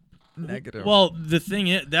negative. Well, the thing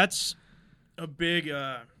is, that's a big,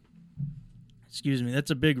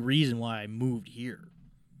 that's a big reason why I moved here.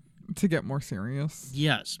 To get more serious?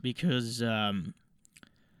 Yes, because I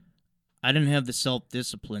didn't have the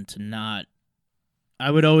self-discipline to not. I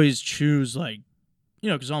would always choose, like,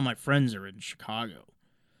 because all my friends are in Chicago.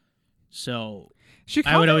 So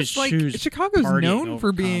I would always choose. Chicago's known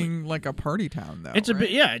for being like a party town, though. It's right?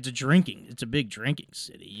 It's a big drinking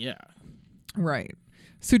city. Yeah. Right.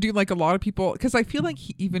 So do like a lot of people? Because I feel like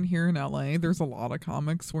even here in LA, there's a lot of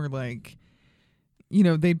comics where like,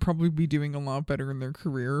 they'd probably be doing a lot better in their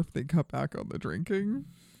career if they cut back on the drinking.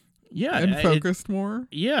 Yeah. And focused more.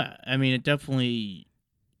 Yeah. I mean, it definitely.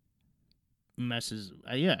 messes.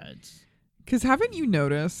 Yeah, it's. Because haven't you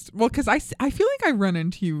noticed? Well, because I feel like I run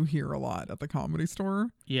into you here a lot at the Comedy Store.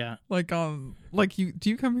 Yeah. Like do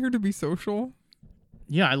you come here to be social?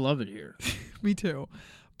 Yeah, I love it here. Me too.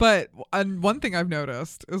 But one thing I've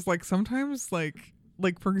noticed is like sometimes like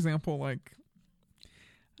for example, like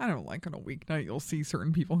I don't know, like on a weeknight you'll see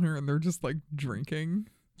certain people here and they're just like drinking.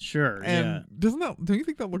 Sure. And don't you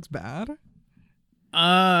think that looks bad?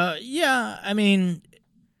 Yeah. I mean,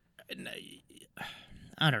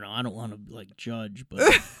 I don't know. I don't want to like judge, but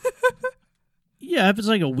yeah, if it's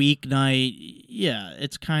like a weeknight, yeah,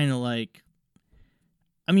 it's kind of like.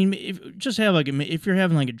 I mean, if you're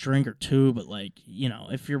having like a drink or two, but like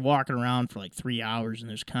if you're walking around for like 3 hours and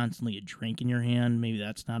there's constantly a drink in your hand, maybe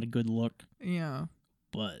that's not a good look. Yeah.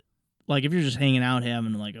 But like if you're just hanging out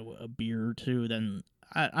having like a beer or two, then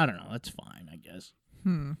I don't know, that's fine, I guess.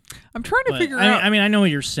 I'm trying to figure out. I mean, I know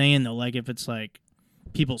what you're saying though. Like if it's like.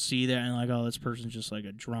 People see that and like, oh, this person's just like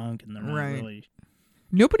a drunk, and they're not really.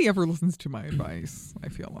 Nobody ever listens to my advice. I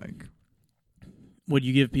feel like. Would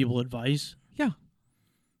you give people advice? Yeah.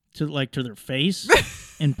 To their face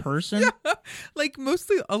in person? Yeah. Like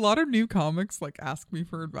mostly, a lot of new comics like ask me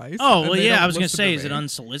for advice. Oh well, yeah. I was gonna say, is it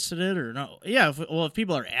unsolicited or no? Yeah. If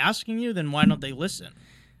people are asking you, then why don't they listen?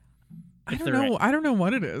 I don't know. I don't know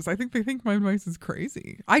what it is. I think they think my advice is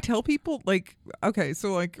crazy. I tell people like, okay,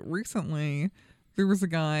 so like recently. There was a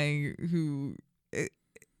guy who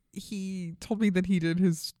he told me that he did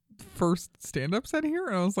his first stand-up set here,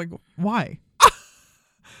 and I was like, why?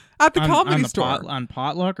 At the Comedy Store. On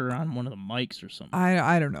Potluck or on one of the mics or something?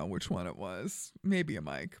 I don't know which one it was. Maybe a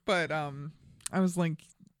mic. But I was like,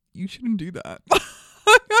 you shouldn't do that.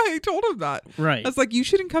 I told him that. Right. I was like, you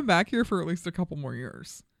shouldn't come back here for at least a couple more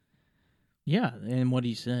years. Yeah, and what'd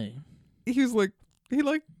he say? He was like, he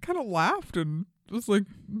like kind of laughed and was like,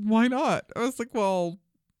 why not? I was like, well,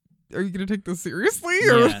 are you gonna take this seriously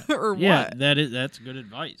or yeah, what? That's good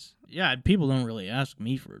advice. Yeah, people don't really ask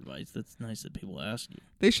me for advice. That's nice that people ask you.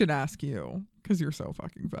 They should ask you because you're so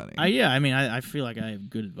fucking funny. I mean, I feel like I have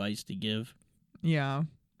good advice to give. Yeah.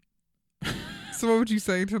 So what would you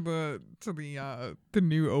say to the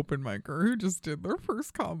new open micer who just did their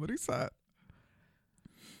first comedy set?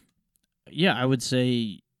 Yeah, I would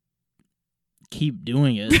say keep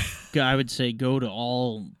doing it. I would say go to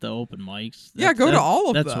all the open mics. Go to all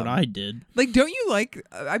of them. That's what I did. Like, don't you like,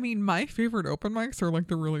 I mean, my favorite open mics are like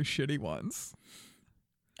the really shitty ones.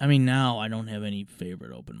 I mean, now I don't have any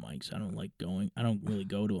favorite open mics. I don't really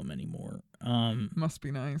go to them anymore. Must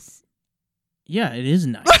be nice. Yeah, it is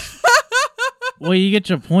nice. Well, you get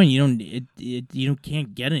to a point you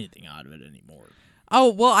can't get anything out of it anymore.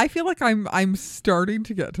 Oh, well, I feel like I'm starting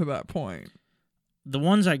to get to that point. The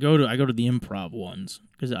ones I go to the Improv ones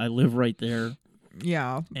because I live right there.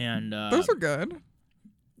 Yeah. And those are good.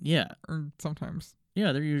 Yeah. Or sometimes.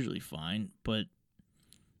 Yeah, they're usually fine, but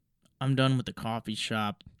I'm done with the coffee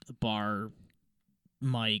shop, the bar,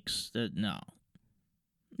 mics. No.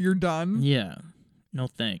 You're done? Yeah. No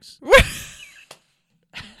thanks.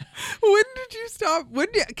 When did you stop?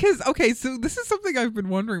 Because, okay, so this is something I've been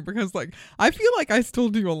wondering because, like, I feel like I still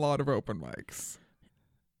do a lot of open mics.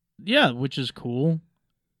 Yeah, which is cool.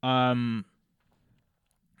 Yeah,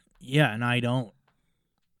 and I don't.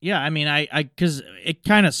 Yeah, I mean, I because it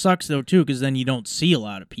kind of sucks though too, because then you don't see a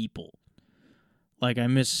lot of people. Like I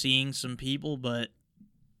miss seeing some people, but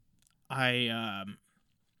I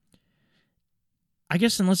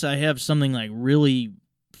guess unless I have something like really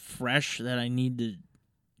fresh that I need to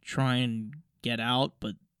try and get out,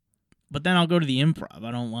 but then I'll go to the Improv.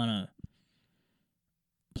 I don't want to.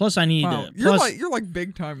 Plus, I need to. You're like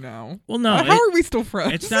big time now. Well, no. How are we still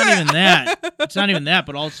friends? It's not even that. It's not even that.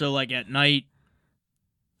 But also, like at night,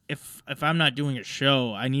 if I'm not doing a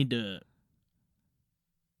show, I need to.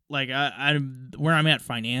 Like I where I'm at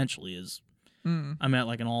financially is, I'm at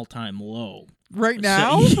like an all-time low right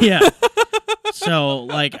now. So, yeah. So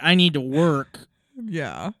like I need to work.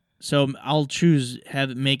 Yeah. So I'll choose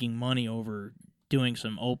making money over doing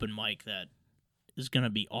some open mic that is gonna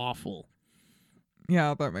be awful.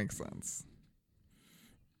 Yeah, that makes sense.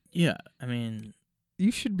 Yeah, I mean,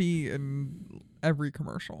 you should be in every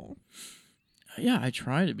commercial. Yeah, I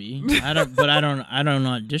try to be. I don't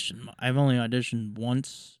audition. I've only auditioned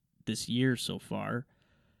once this year so far.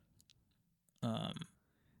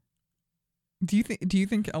 Do you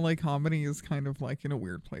think LA comedy is kind of like in a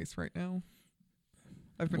weird place right now?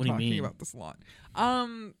 I've been talking about this a lot. I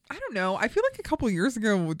don't know. I feel like a couple years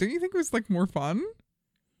ago, don't you think it was like more fun?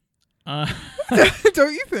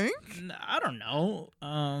 Don't you think? I don't know.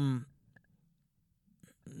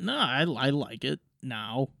 No, I like it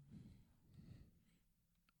now.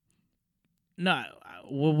 No,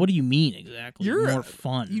 Well, what do you mean exactly? More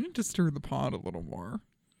fun. You need to stir the pot a little more.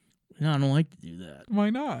 No, I don't like to do that. Why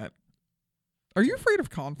not? Are you afraid of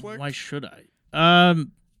conflict? Why should I?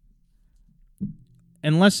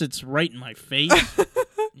 Unless it's right in my face.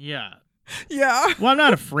 Yeah. Yeah. Well, I'm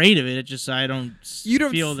not afraid of it. It's just I don't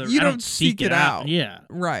feel that I don't seek it out. Yeah.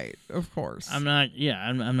 Right. Of course. I'm not. Yeah.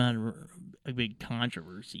 I'm not a big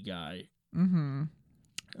controversy guy. Mm-hmm.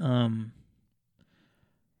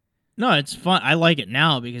 No, it's fun. I like it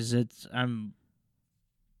now because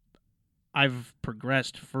I've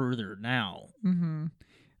progressed further now. Mm-hmm.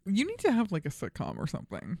 You need to have like a sitcom or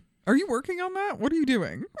something. Are you working on that? What are you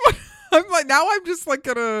doing? I'm just like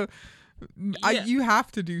gonna. Yeah. You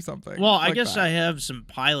have to do something. Well, I guess I have some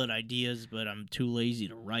pilot ideas, but I'm too lazy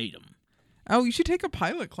to write them. Oh, you should take a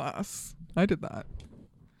pilot class. I did that,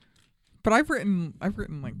 but I've written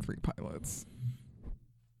like 3 pilots.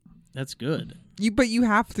 That's good. But you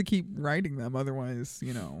have to keep writing them, otherwise,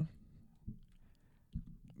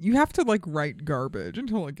 you have to like write garbage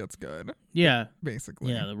until it gets good. Yeah,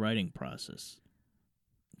 basically. Yeah, the writing process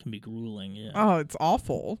can be grueling. Yeah. Oh, it's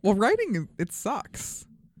awful. Well, writing it sucks.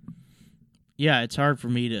 Yeah, it's hard for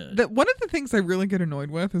me to. One of the things I really get annoyed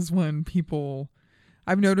with is when people.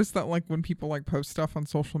 I've noticed that like when people like post stuff on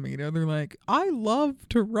social media, they're like, "I love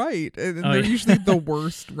to write," and they're usually the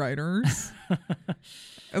worst writers.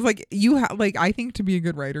 It's like I think to be a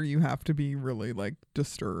good writer, you have to be really like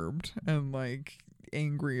disturbed and like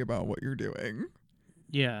angry about what you're doing.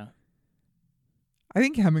 Yeah. I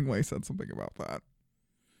think Hemingway said something about that.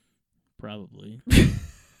 Probably.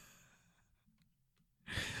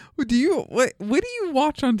 What do you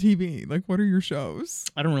watch on TV? Like, what are your shows?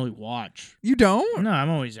 I don't really watch. You don't? No, I'm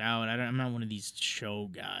always out. I'm not one of these show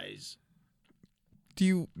guys. Do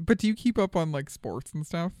you keep up on like sports and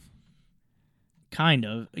stuff? Kind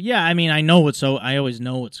of. Yeah, I mean, I always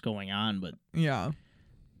know what's going on, but yeah.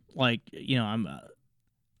 Like, I'm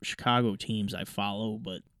Chicago teams I follow,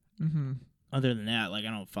 but other than that, like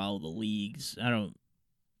I don't follow the leagues. I don't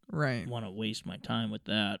want to waste my time with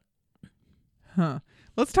that. Huh.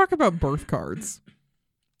 Let's talk about birth cards.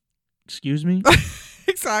 Excuse me?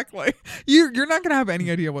 Exactly. You're not going to have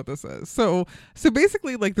any idea what this is. So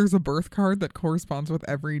basically, like, there's a birth card that corresponds with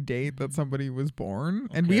every date that somebody was born.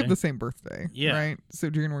 And we have the same birthday. Yeah. Right? So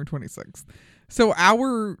January 26th. So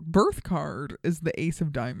our birth card is the Ace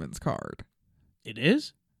of Diamonds card. It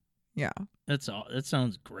is? Yeah. That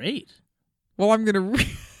sounds great. Well, I'm going to...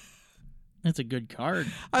 That's a good card.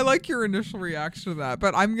 I like your initial reaction to that,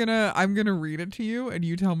 but I'm gonna read it to you, and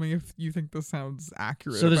you tell me if you think this sounds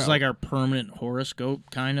accurate. So this is like our permanent horoscope,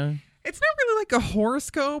 kind of. It's not really like a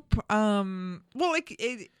horoscope. Well, like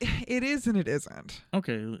it is and it isn't.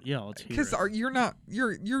 Okay, yeah, let's hear it. Because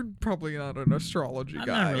you're probably not an astrology guy. I'm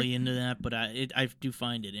not really into that, but I do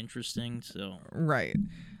find it interesting. So right,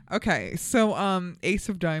 okay. So Ace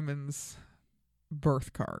of Diamonds,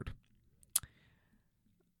 birth card.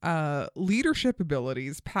 Leadership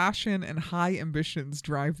abilities, passion, and high ambitions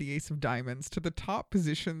drive the Ace of Diamonds to the top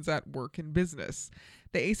positions at work and business.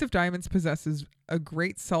 The Ace of Diamonds possesses a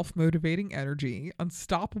great self-motivating energy,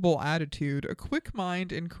 unstoppable attitude, a quick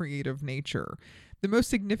mind, and creative nature. The most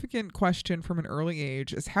significant question from an early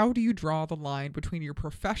age is, how do you draw the line between your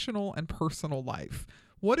professional and personal life?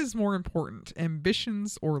 What is more important,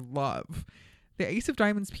 ambitions or love? The Ace of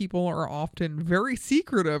Diamonds people are often very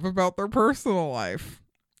secretive about their personal life.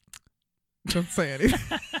 Don't say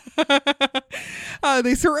anything.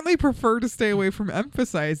 They certainly prefer to stay away from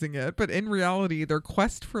emphasizing it, but in reality, their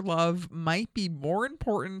quest for love might be more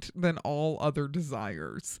important than all other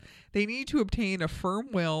desires. They need to obtain a firm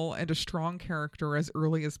will and a strong character as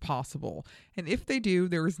early as possible, and if they do,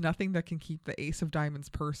 there is nothing that can keep the Ace of Diamonds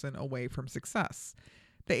person away from success.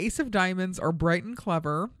 The Ace of Diamonds are bright and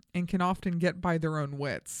clever and can often get by their own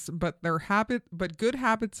wits, but good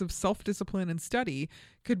habits of self-discipline and study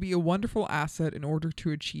could be a wonderful asset in order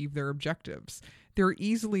to achieve their objectives. They're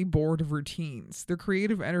easily bored of routines. Their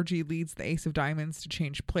creative energy leads the Ace of Diamonds to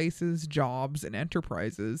change places, jobs, and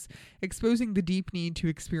enterprises, exposing the deep need to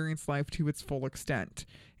experience life to its full extent.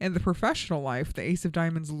 In the professional life, the Ace of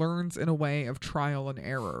Diamonds learns in a way of trial and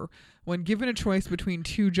error. When given a choice between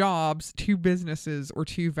 2 jobs, 2 businesses, or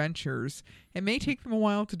 2 ventures, it may take them a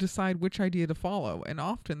while to decide which idea to follow, and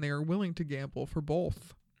often they are willing to gamble for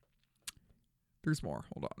both. There's more.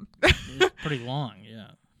 Hold on. It's pretty long,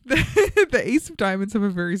 yeah. The Ace of Diamonds have a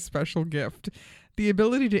very special gift. The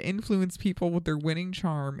ability to influence people with their winning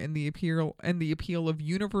charm and the appeal of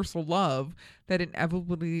universal love that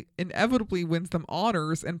inevitably wins them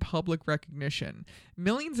honors and public recognition.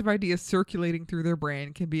 Millions of ideas circulating through their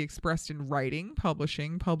brain can be expressed in writing,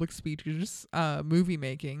 publishing, public speeches, movie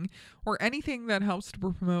making, or anything that helps to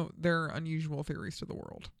promote their unusual theories to the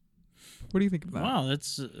world. What do you think of that? Wow,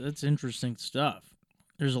 that's interesting stuff.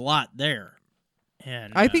 There's a lot there.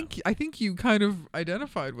 And I think you kind of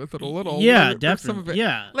identified with it a little. Yeah, definitely. Some of it.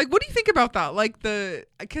 Yeah. Like, what do you think about that? Like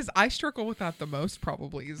because I struggle with that the most.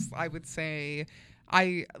 Probably is I would say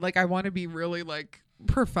I want to be really like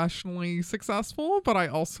professionally successful, but I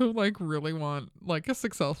also like really want like a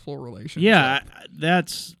successful relationship. Yeah,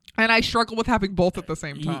 and I struggle with having both at the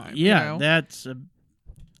same time. Yeah, you know?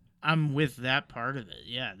 I'm with that part of it.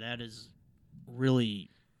 Yeah, that is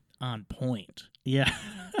really on point. Yeah.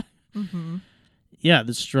 Mm-hmm. Yeah,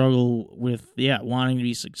 the struggle with wanting to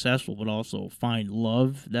be successful but also find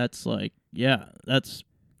love. That's like that's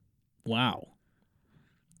wow.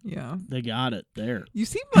 Yeah, they got it there. You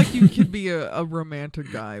seem like you could be a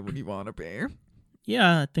romantic guy when you want to be.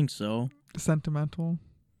 Yeah, I think so. Sentimental.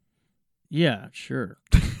 Yeah, sure.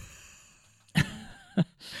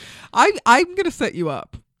 I'm gonna set you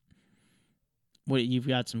up. What, you've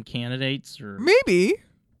got some candidates or maybe?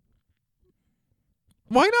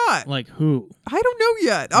 Why not? Like who? I don't know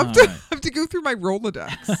yet. I have to go through my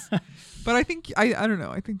Rolodex. But I think I don't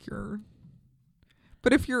know. I think you're.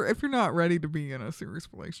 But if you're not ready to be in a serious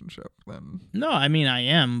relationship, then no. I mean, I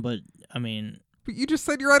am, but I mean. But you just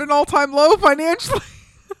said you're at an all-time low financially.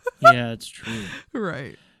 Yeah, it's true.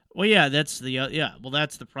 Right. Well, yeah, that's the Well,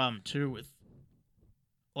 that's the problem too. With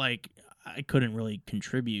like, I couldn't really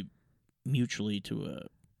contribute mutually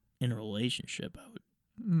in a relationship. I would.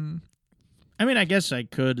 Mm. I mean, I guess I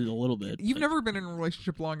could a little bit. You've never been in a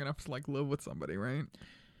relationship long enough to like live with somebody, right?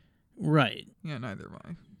 Right. Yeah, neither have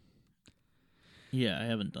I. Yeah, I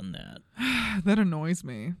haven't done that. That annoys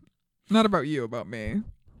me. Not about you, about me.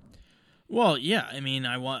 Well, yeah, I mean,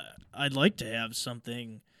 I'd like to have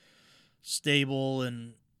something stable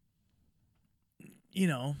and,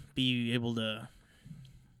 be able to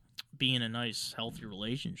be in a nice, healthy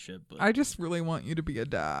relationship. But I just really want you to be a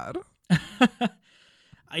dad.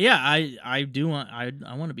 Yeah, I do want. I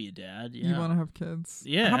want to be a dad. Yeah. You want to have kids?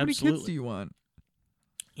 Yeah, How many absolutely. kids do you want?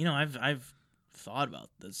 I've thought about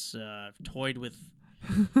this. I've toyed with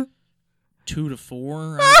 2 to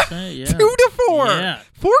 4. I'd say. Yeah. 2 to 4. Yeah,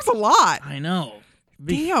 4's a lot. I know.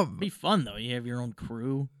 Damn. Be fun though. You have your own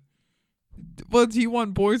crew. Well, do you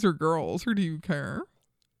want boys or girls, or do you care?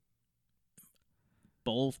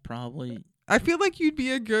 Both, probably. I feel like you'd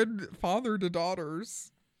be a good father to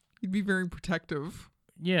daughters. You'd be very protective.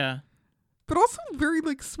 Yeah. But also very,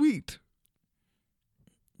 like, sweet.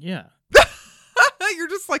 Yeah. You're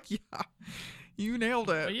just like, yeah, you nailed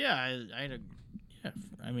it. But yeah,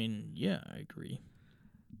 I mean, I agree.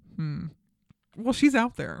 Well, she's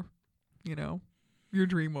out there, your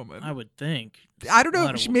dream woman. I would think. I don't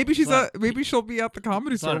know. Maybe she'll be at the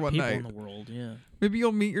Comedy Store one night. In the world, yeah. Maybe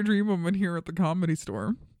you'll meet your dream woman here at the Comedy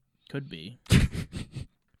Store. Could be.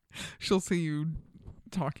 She'll see you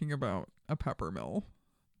talking about a pepper mill.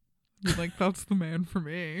 You're like, that's the man for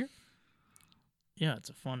me. Yeah, it's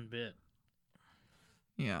a fun bit.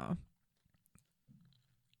 Yeah.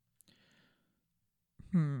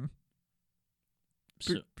 So,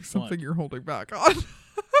 There's something you're holding back on.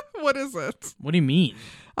 What is it? What do you mean?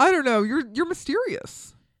 I don't know. You're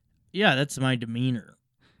mysterious. Yeah, that's my demeanor.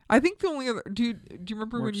 I think the only other do you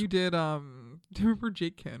remember when you did do you remember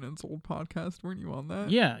Jake Cannon's old podcast? Weren't you on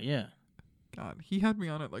that? Yeah. God, he had me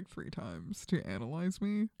on it like 3 times to analyze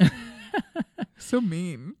me. So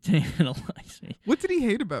mean. To analyze me. What did he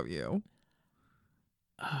hate about you?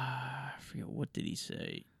 I forget, what did he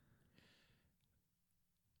say?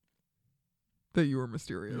 That you were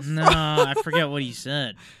mysterious. No, I forget what he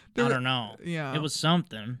said. I don't know. Yeah. It was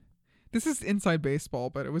something. This is inside baseball,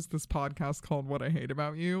 but it was this podcast called What I Hate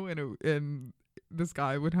About You, and this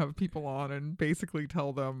guy would have people on and basically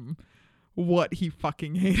tell them what he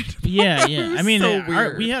fucking hated about. Yeah. I mean,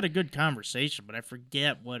 so we had a good conversation, but I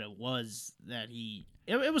forget what it was that he...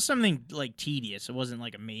 It was something, like, tedious. It wasn't,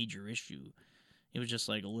 like, a major issue. It was just,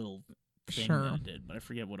 like, a little thing that it did, but I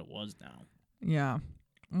forget what it was now. Yeah.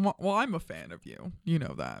 Well, I'm a fan of you. You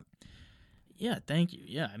know that. Yeah, thank you.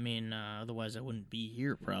 Yeah, I mean, otherwise I wouldn't be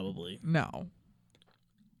here, probably. No.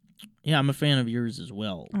 Yeah, I'm a fan of yours as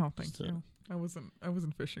well. Oh, thank you. I wasn't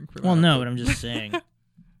fishing for that. Well, no, but I'm just saying,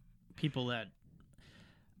 people that,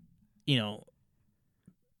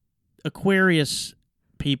 Aquarius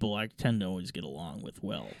people I tend to always get along with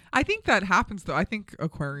well. I think that happens, though. I think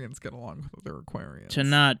Aquarians get along with other Aquarians. To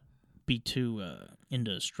not be too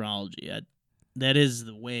into astrology, that is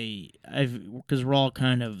the way, because we're all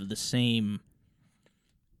kind of the same.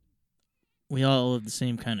 We all have the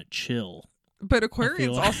same kind of chill. But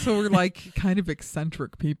Aquarians also are like kind of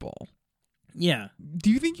eccentric people. Yeah.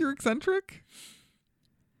 Do you think you're eccentric?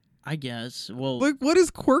 I guess. Well, like, what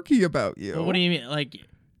is quirky about you? Well, what do you mean? Like,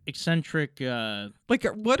 eccentric? Like,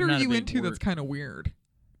 what are you into that's kind of weird?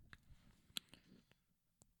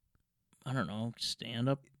 I don't know. Stand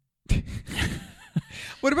up.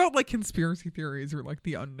 What about like conspiracy theories or like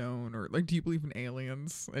the unknown, or like, do you believe in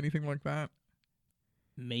aliens? Anything like that?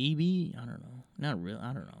 Maybe. I don't know. Not really.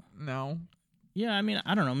 I don't know. No. Yeah, I mean,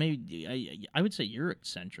 I don't know. Maybe I would say you're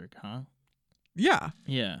eccentric, huh? Yeah.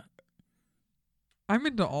 Yeah. I'm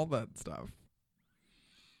into all that stuff.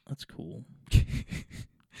 That's cool.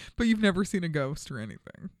 But you've never seen a ghost or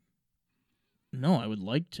anything? No, I would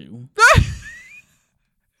like to.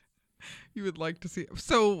 You would like to see.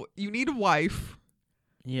 So you need a wife.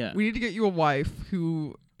 Yeah. We need to get you a wife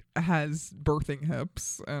who has birthing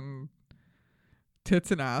hips and tits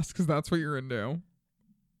and ass, because that's what you're into.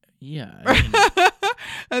 Yeah. I mean,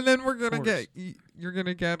 and then you're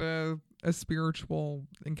gonna get a spiritual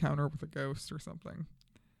encounter with a ghost or something.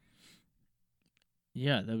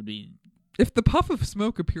 Yeah, that would be. If the puff of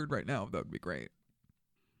smoke appeared right now, that would be great.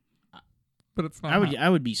 But it's not. I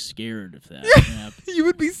would be scared if that happened. You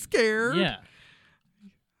would be scared? Yeah.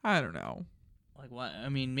 I don't know. Like what? I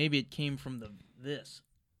mean, maybe it came from this.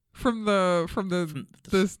 From the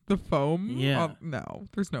foam? Yeah. No,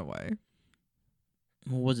 there's no way.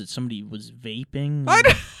 What was it? Somebody was vaping?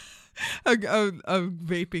 A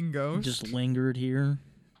vaping ghost just lingered here.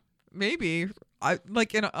 Maybe.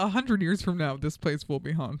 Like in 100 years from now, this place will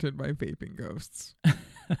be haunted by vaping ghosts.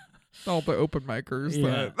 All the open micers,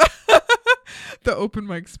 yeah. the open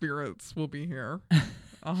mic spirits will be here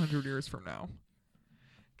 100 years from now.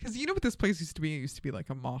 Because you know what this place used to be? It used to be like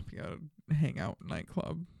a mafia hangout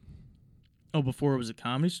nightclub. Oh, before it was a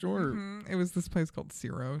comedy store? It was this place called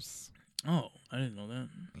Ciro's. Oh, I didn't know that.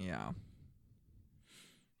 Yeah.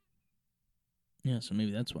 Yeah, so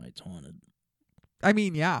maybe that's why it's haunted. I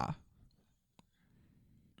mean, yeah.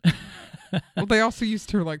 Well, they also used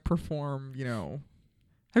to like perform,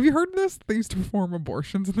 Have you heard this? They used to perform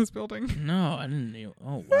abortions in this building. No, I didn't know.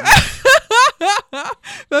 Oh, wow.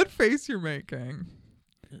 That face you're making.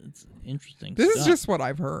 It's interesting. This is just what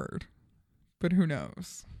I've heard. But who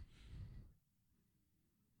knows?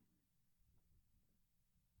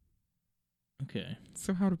 Okay.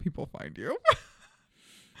 So how do people find you?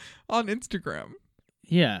 On Instagram.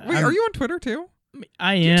 Yeah. Wait, are you on Twitter too?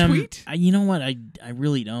 I am. You tweet? You know what? I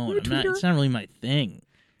really don't. It's not really my thing.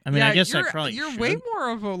 I mean, I guess I probably You're should. way more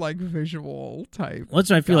of a like visual type. Well, that's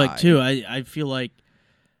what I feel guy. like too. I feel like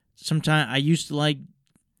sometimes I used to like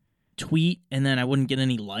tweet and then I wouldn't get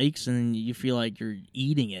any likes, and then you feel like you're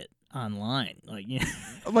eating it online, like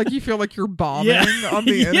like you feel like you're bombing on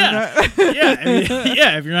the internet. Yeah, I mean,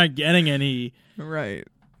 yeah. If you're not getting any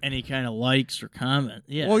any kind of likes or comment,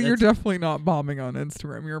 Well, you're definitely not bombing on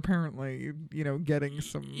Instagram. You're apparently getting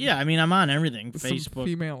some. Yeah, I mean, I'm on everything. Facebook, some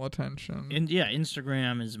female attention, and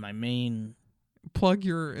Instagram is my main. Plug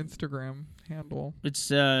your Instagram handle. It's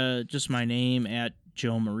just my name at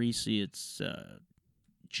Joe Marisi. It's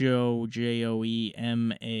Joe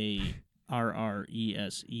JoeMarrese.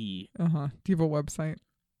 Do you have a website?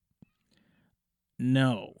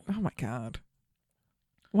 No. Oh my god.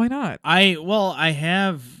 Why not? I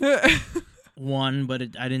have one, but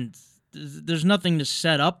I didn't. There's nothing to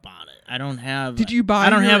set up on it. I don't have. Did you buy? I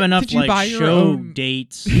don't have enough show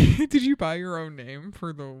dates. Did you buy your own name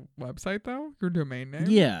for the website though? Your domain name?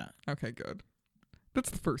 Yeah. Okay, good. That's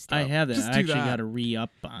the first step. I have that. Just I actually got to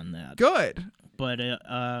re-up on that. Good. But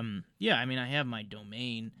yeah. I mean, I have my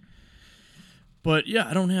domain. But yeah,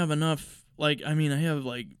 I don't have enough. Like, I mean, I have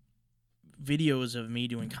like videos of me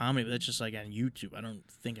doing comedy, but that's just like on YouTube. I don't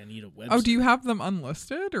think I need a website. Oh, do you have them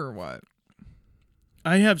unlisted or what?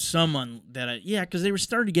 I have some on that. Because they were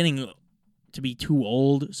started getting to be too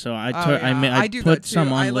old, so I put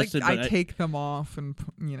some unlisted. I take them off, and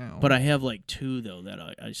But I have like two though that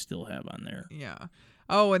I still have on there. Yeah.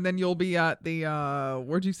 Oh, and then you'll be at the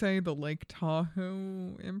where'd you say, the Lake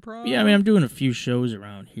Tahoe Improv? Yeah, I mean, I'm doing a few shows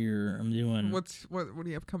around here. I'm doing. What do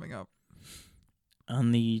you have coming up?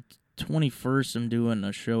 On the 21st, I'm doing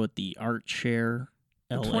a show at the Art Chair,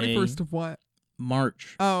 LA. 21st of what?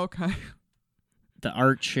 March. Oh, okay. The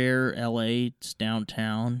Art Chair, LA. It's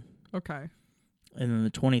downtown. Okay. And then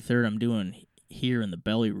the 23rd, I'm doing here in the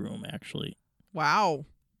Belly Room, actually. Wow.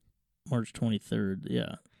 March 23rd,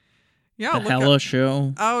 yeah. Yeah. The Hella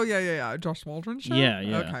show. Oh, yeah. Josh Waldron show?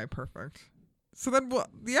 Yeah. Okay, perfect. So then,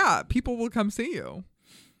 people will come see you.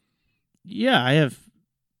 Yeah, I have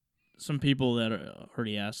some people that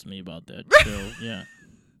already asked me about that show. Yeah.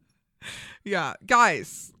 Yeah.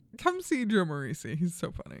 Guys, come see Joe Morrissey. He's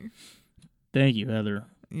so funny. Thank you, Heather.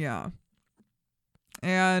 Yeah.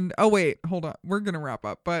 And, oh, wait. Hold on. We're going to wrap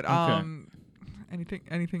up. But,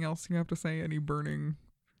 anything else you have to say? Any burning...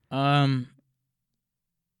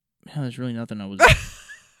 Yeah, there's really nothing I was...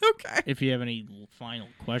 Okay. If you have any final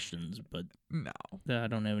questions, but... No. I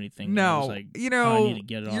don't have anything. No. I was like, I need to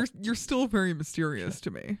get it off. You're still very mysterious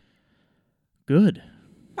to me. Good.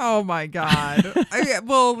 Oh, my God.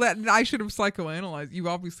 I should have psychoanalyzed. You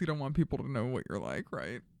obviously don't want people to know what you're like,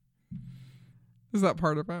 right? Is that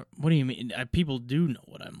part of it? What do you mean? People do know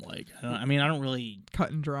what I'm like. I don't really...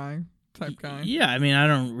 Cut and dry type guy? Yeah, I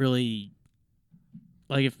don't really...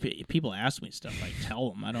 Like, if people ask me stuff, I tell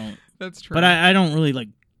them. I don't... That's true. But I don't really, like,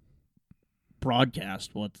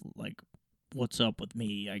 broadcast what's up with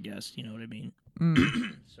me, I guess. You know what I mean?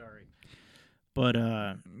 Sorry. But,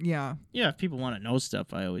 yeah, if people want to know stuff,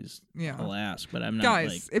 I always will ask, but I'm not,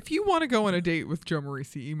 guys, if you want to go on a date with Joe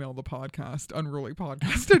Morrissey, email the podcast,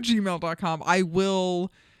 unrulypodcast@gmail.com. I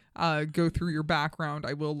will go through your background.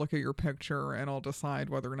 I will look at your picture, and I'll decide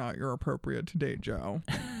whether or not you're appropriate to date Joe.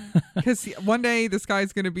 Because one day this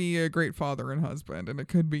guy's going to be a great father and husband, and it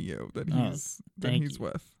could be you that he's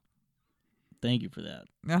with. Thank you for that.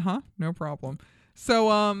 No problem.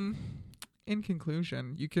 So, in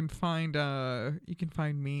conclusion, you can find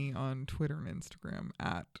me on Twitter and Instagram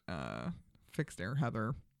at Fixed Air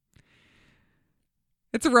Heather.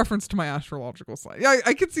 It's a reference to my astrological sign. Yeah,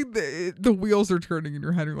 I can see the wheels are turning in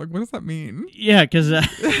your head. You're like, what does that mean? Yeah, because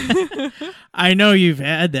I know you've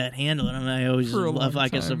had that handle, and I always love, I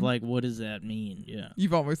guess, of like, what does that mean? Yeah.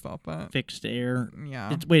 You've always thought that. Fixed air.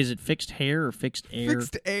 Yeah. Wait, is it fixed hair or fixed air?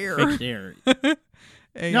 Fixed air. Fixed air.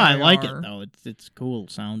 No, I like it, though. It's cool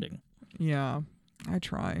sounding. Yeah, I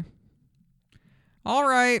try. All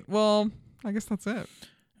right. Well, I guess that's it.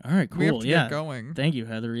 All right, cool. We have to get going. Thank you,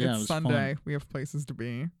 Heather. Yeah, it's it was Sunday. Fun. We have places to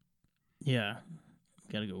be. Yeah.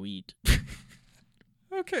 Gotta go eat.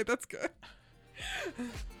 Okay, that's good.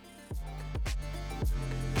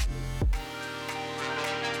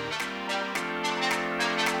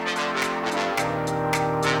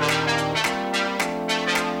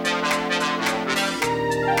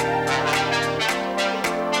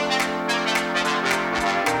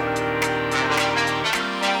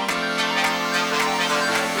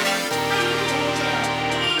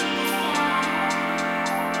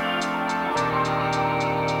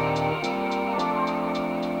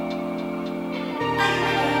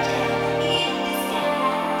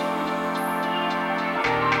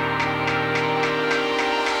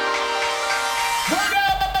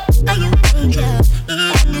 Are you an angel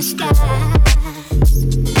in disguise?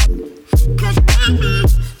 'Cause baby,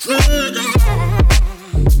 are you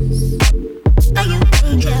an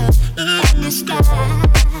angel in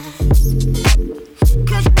disguise?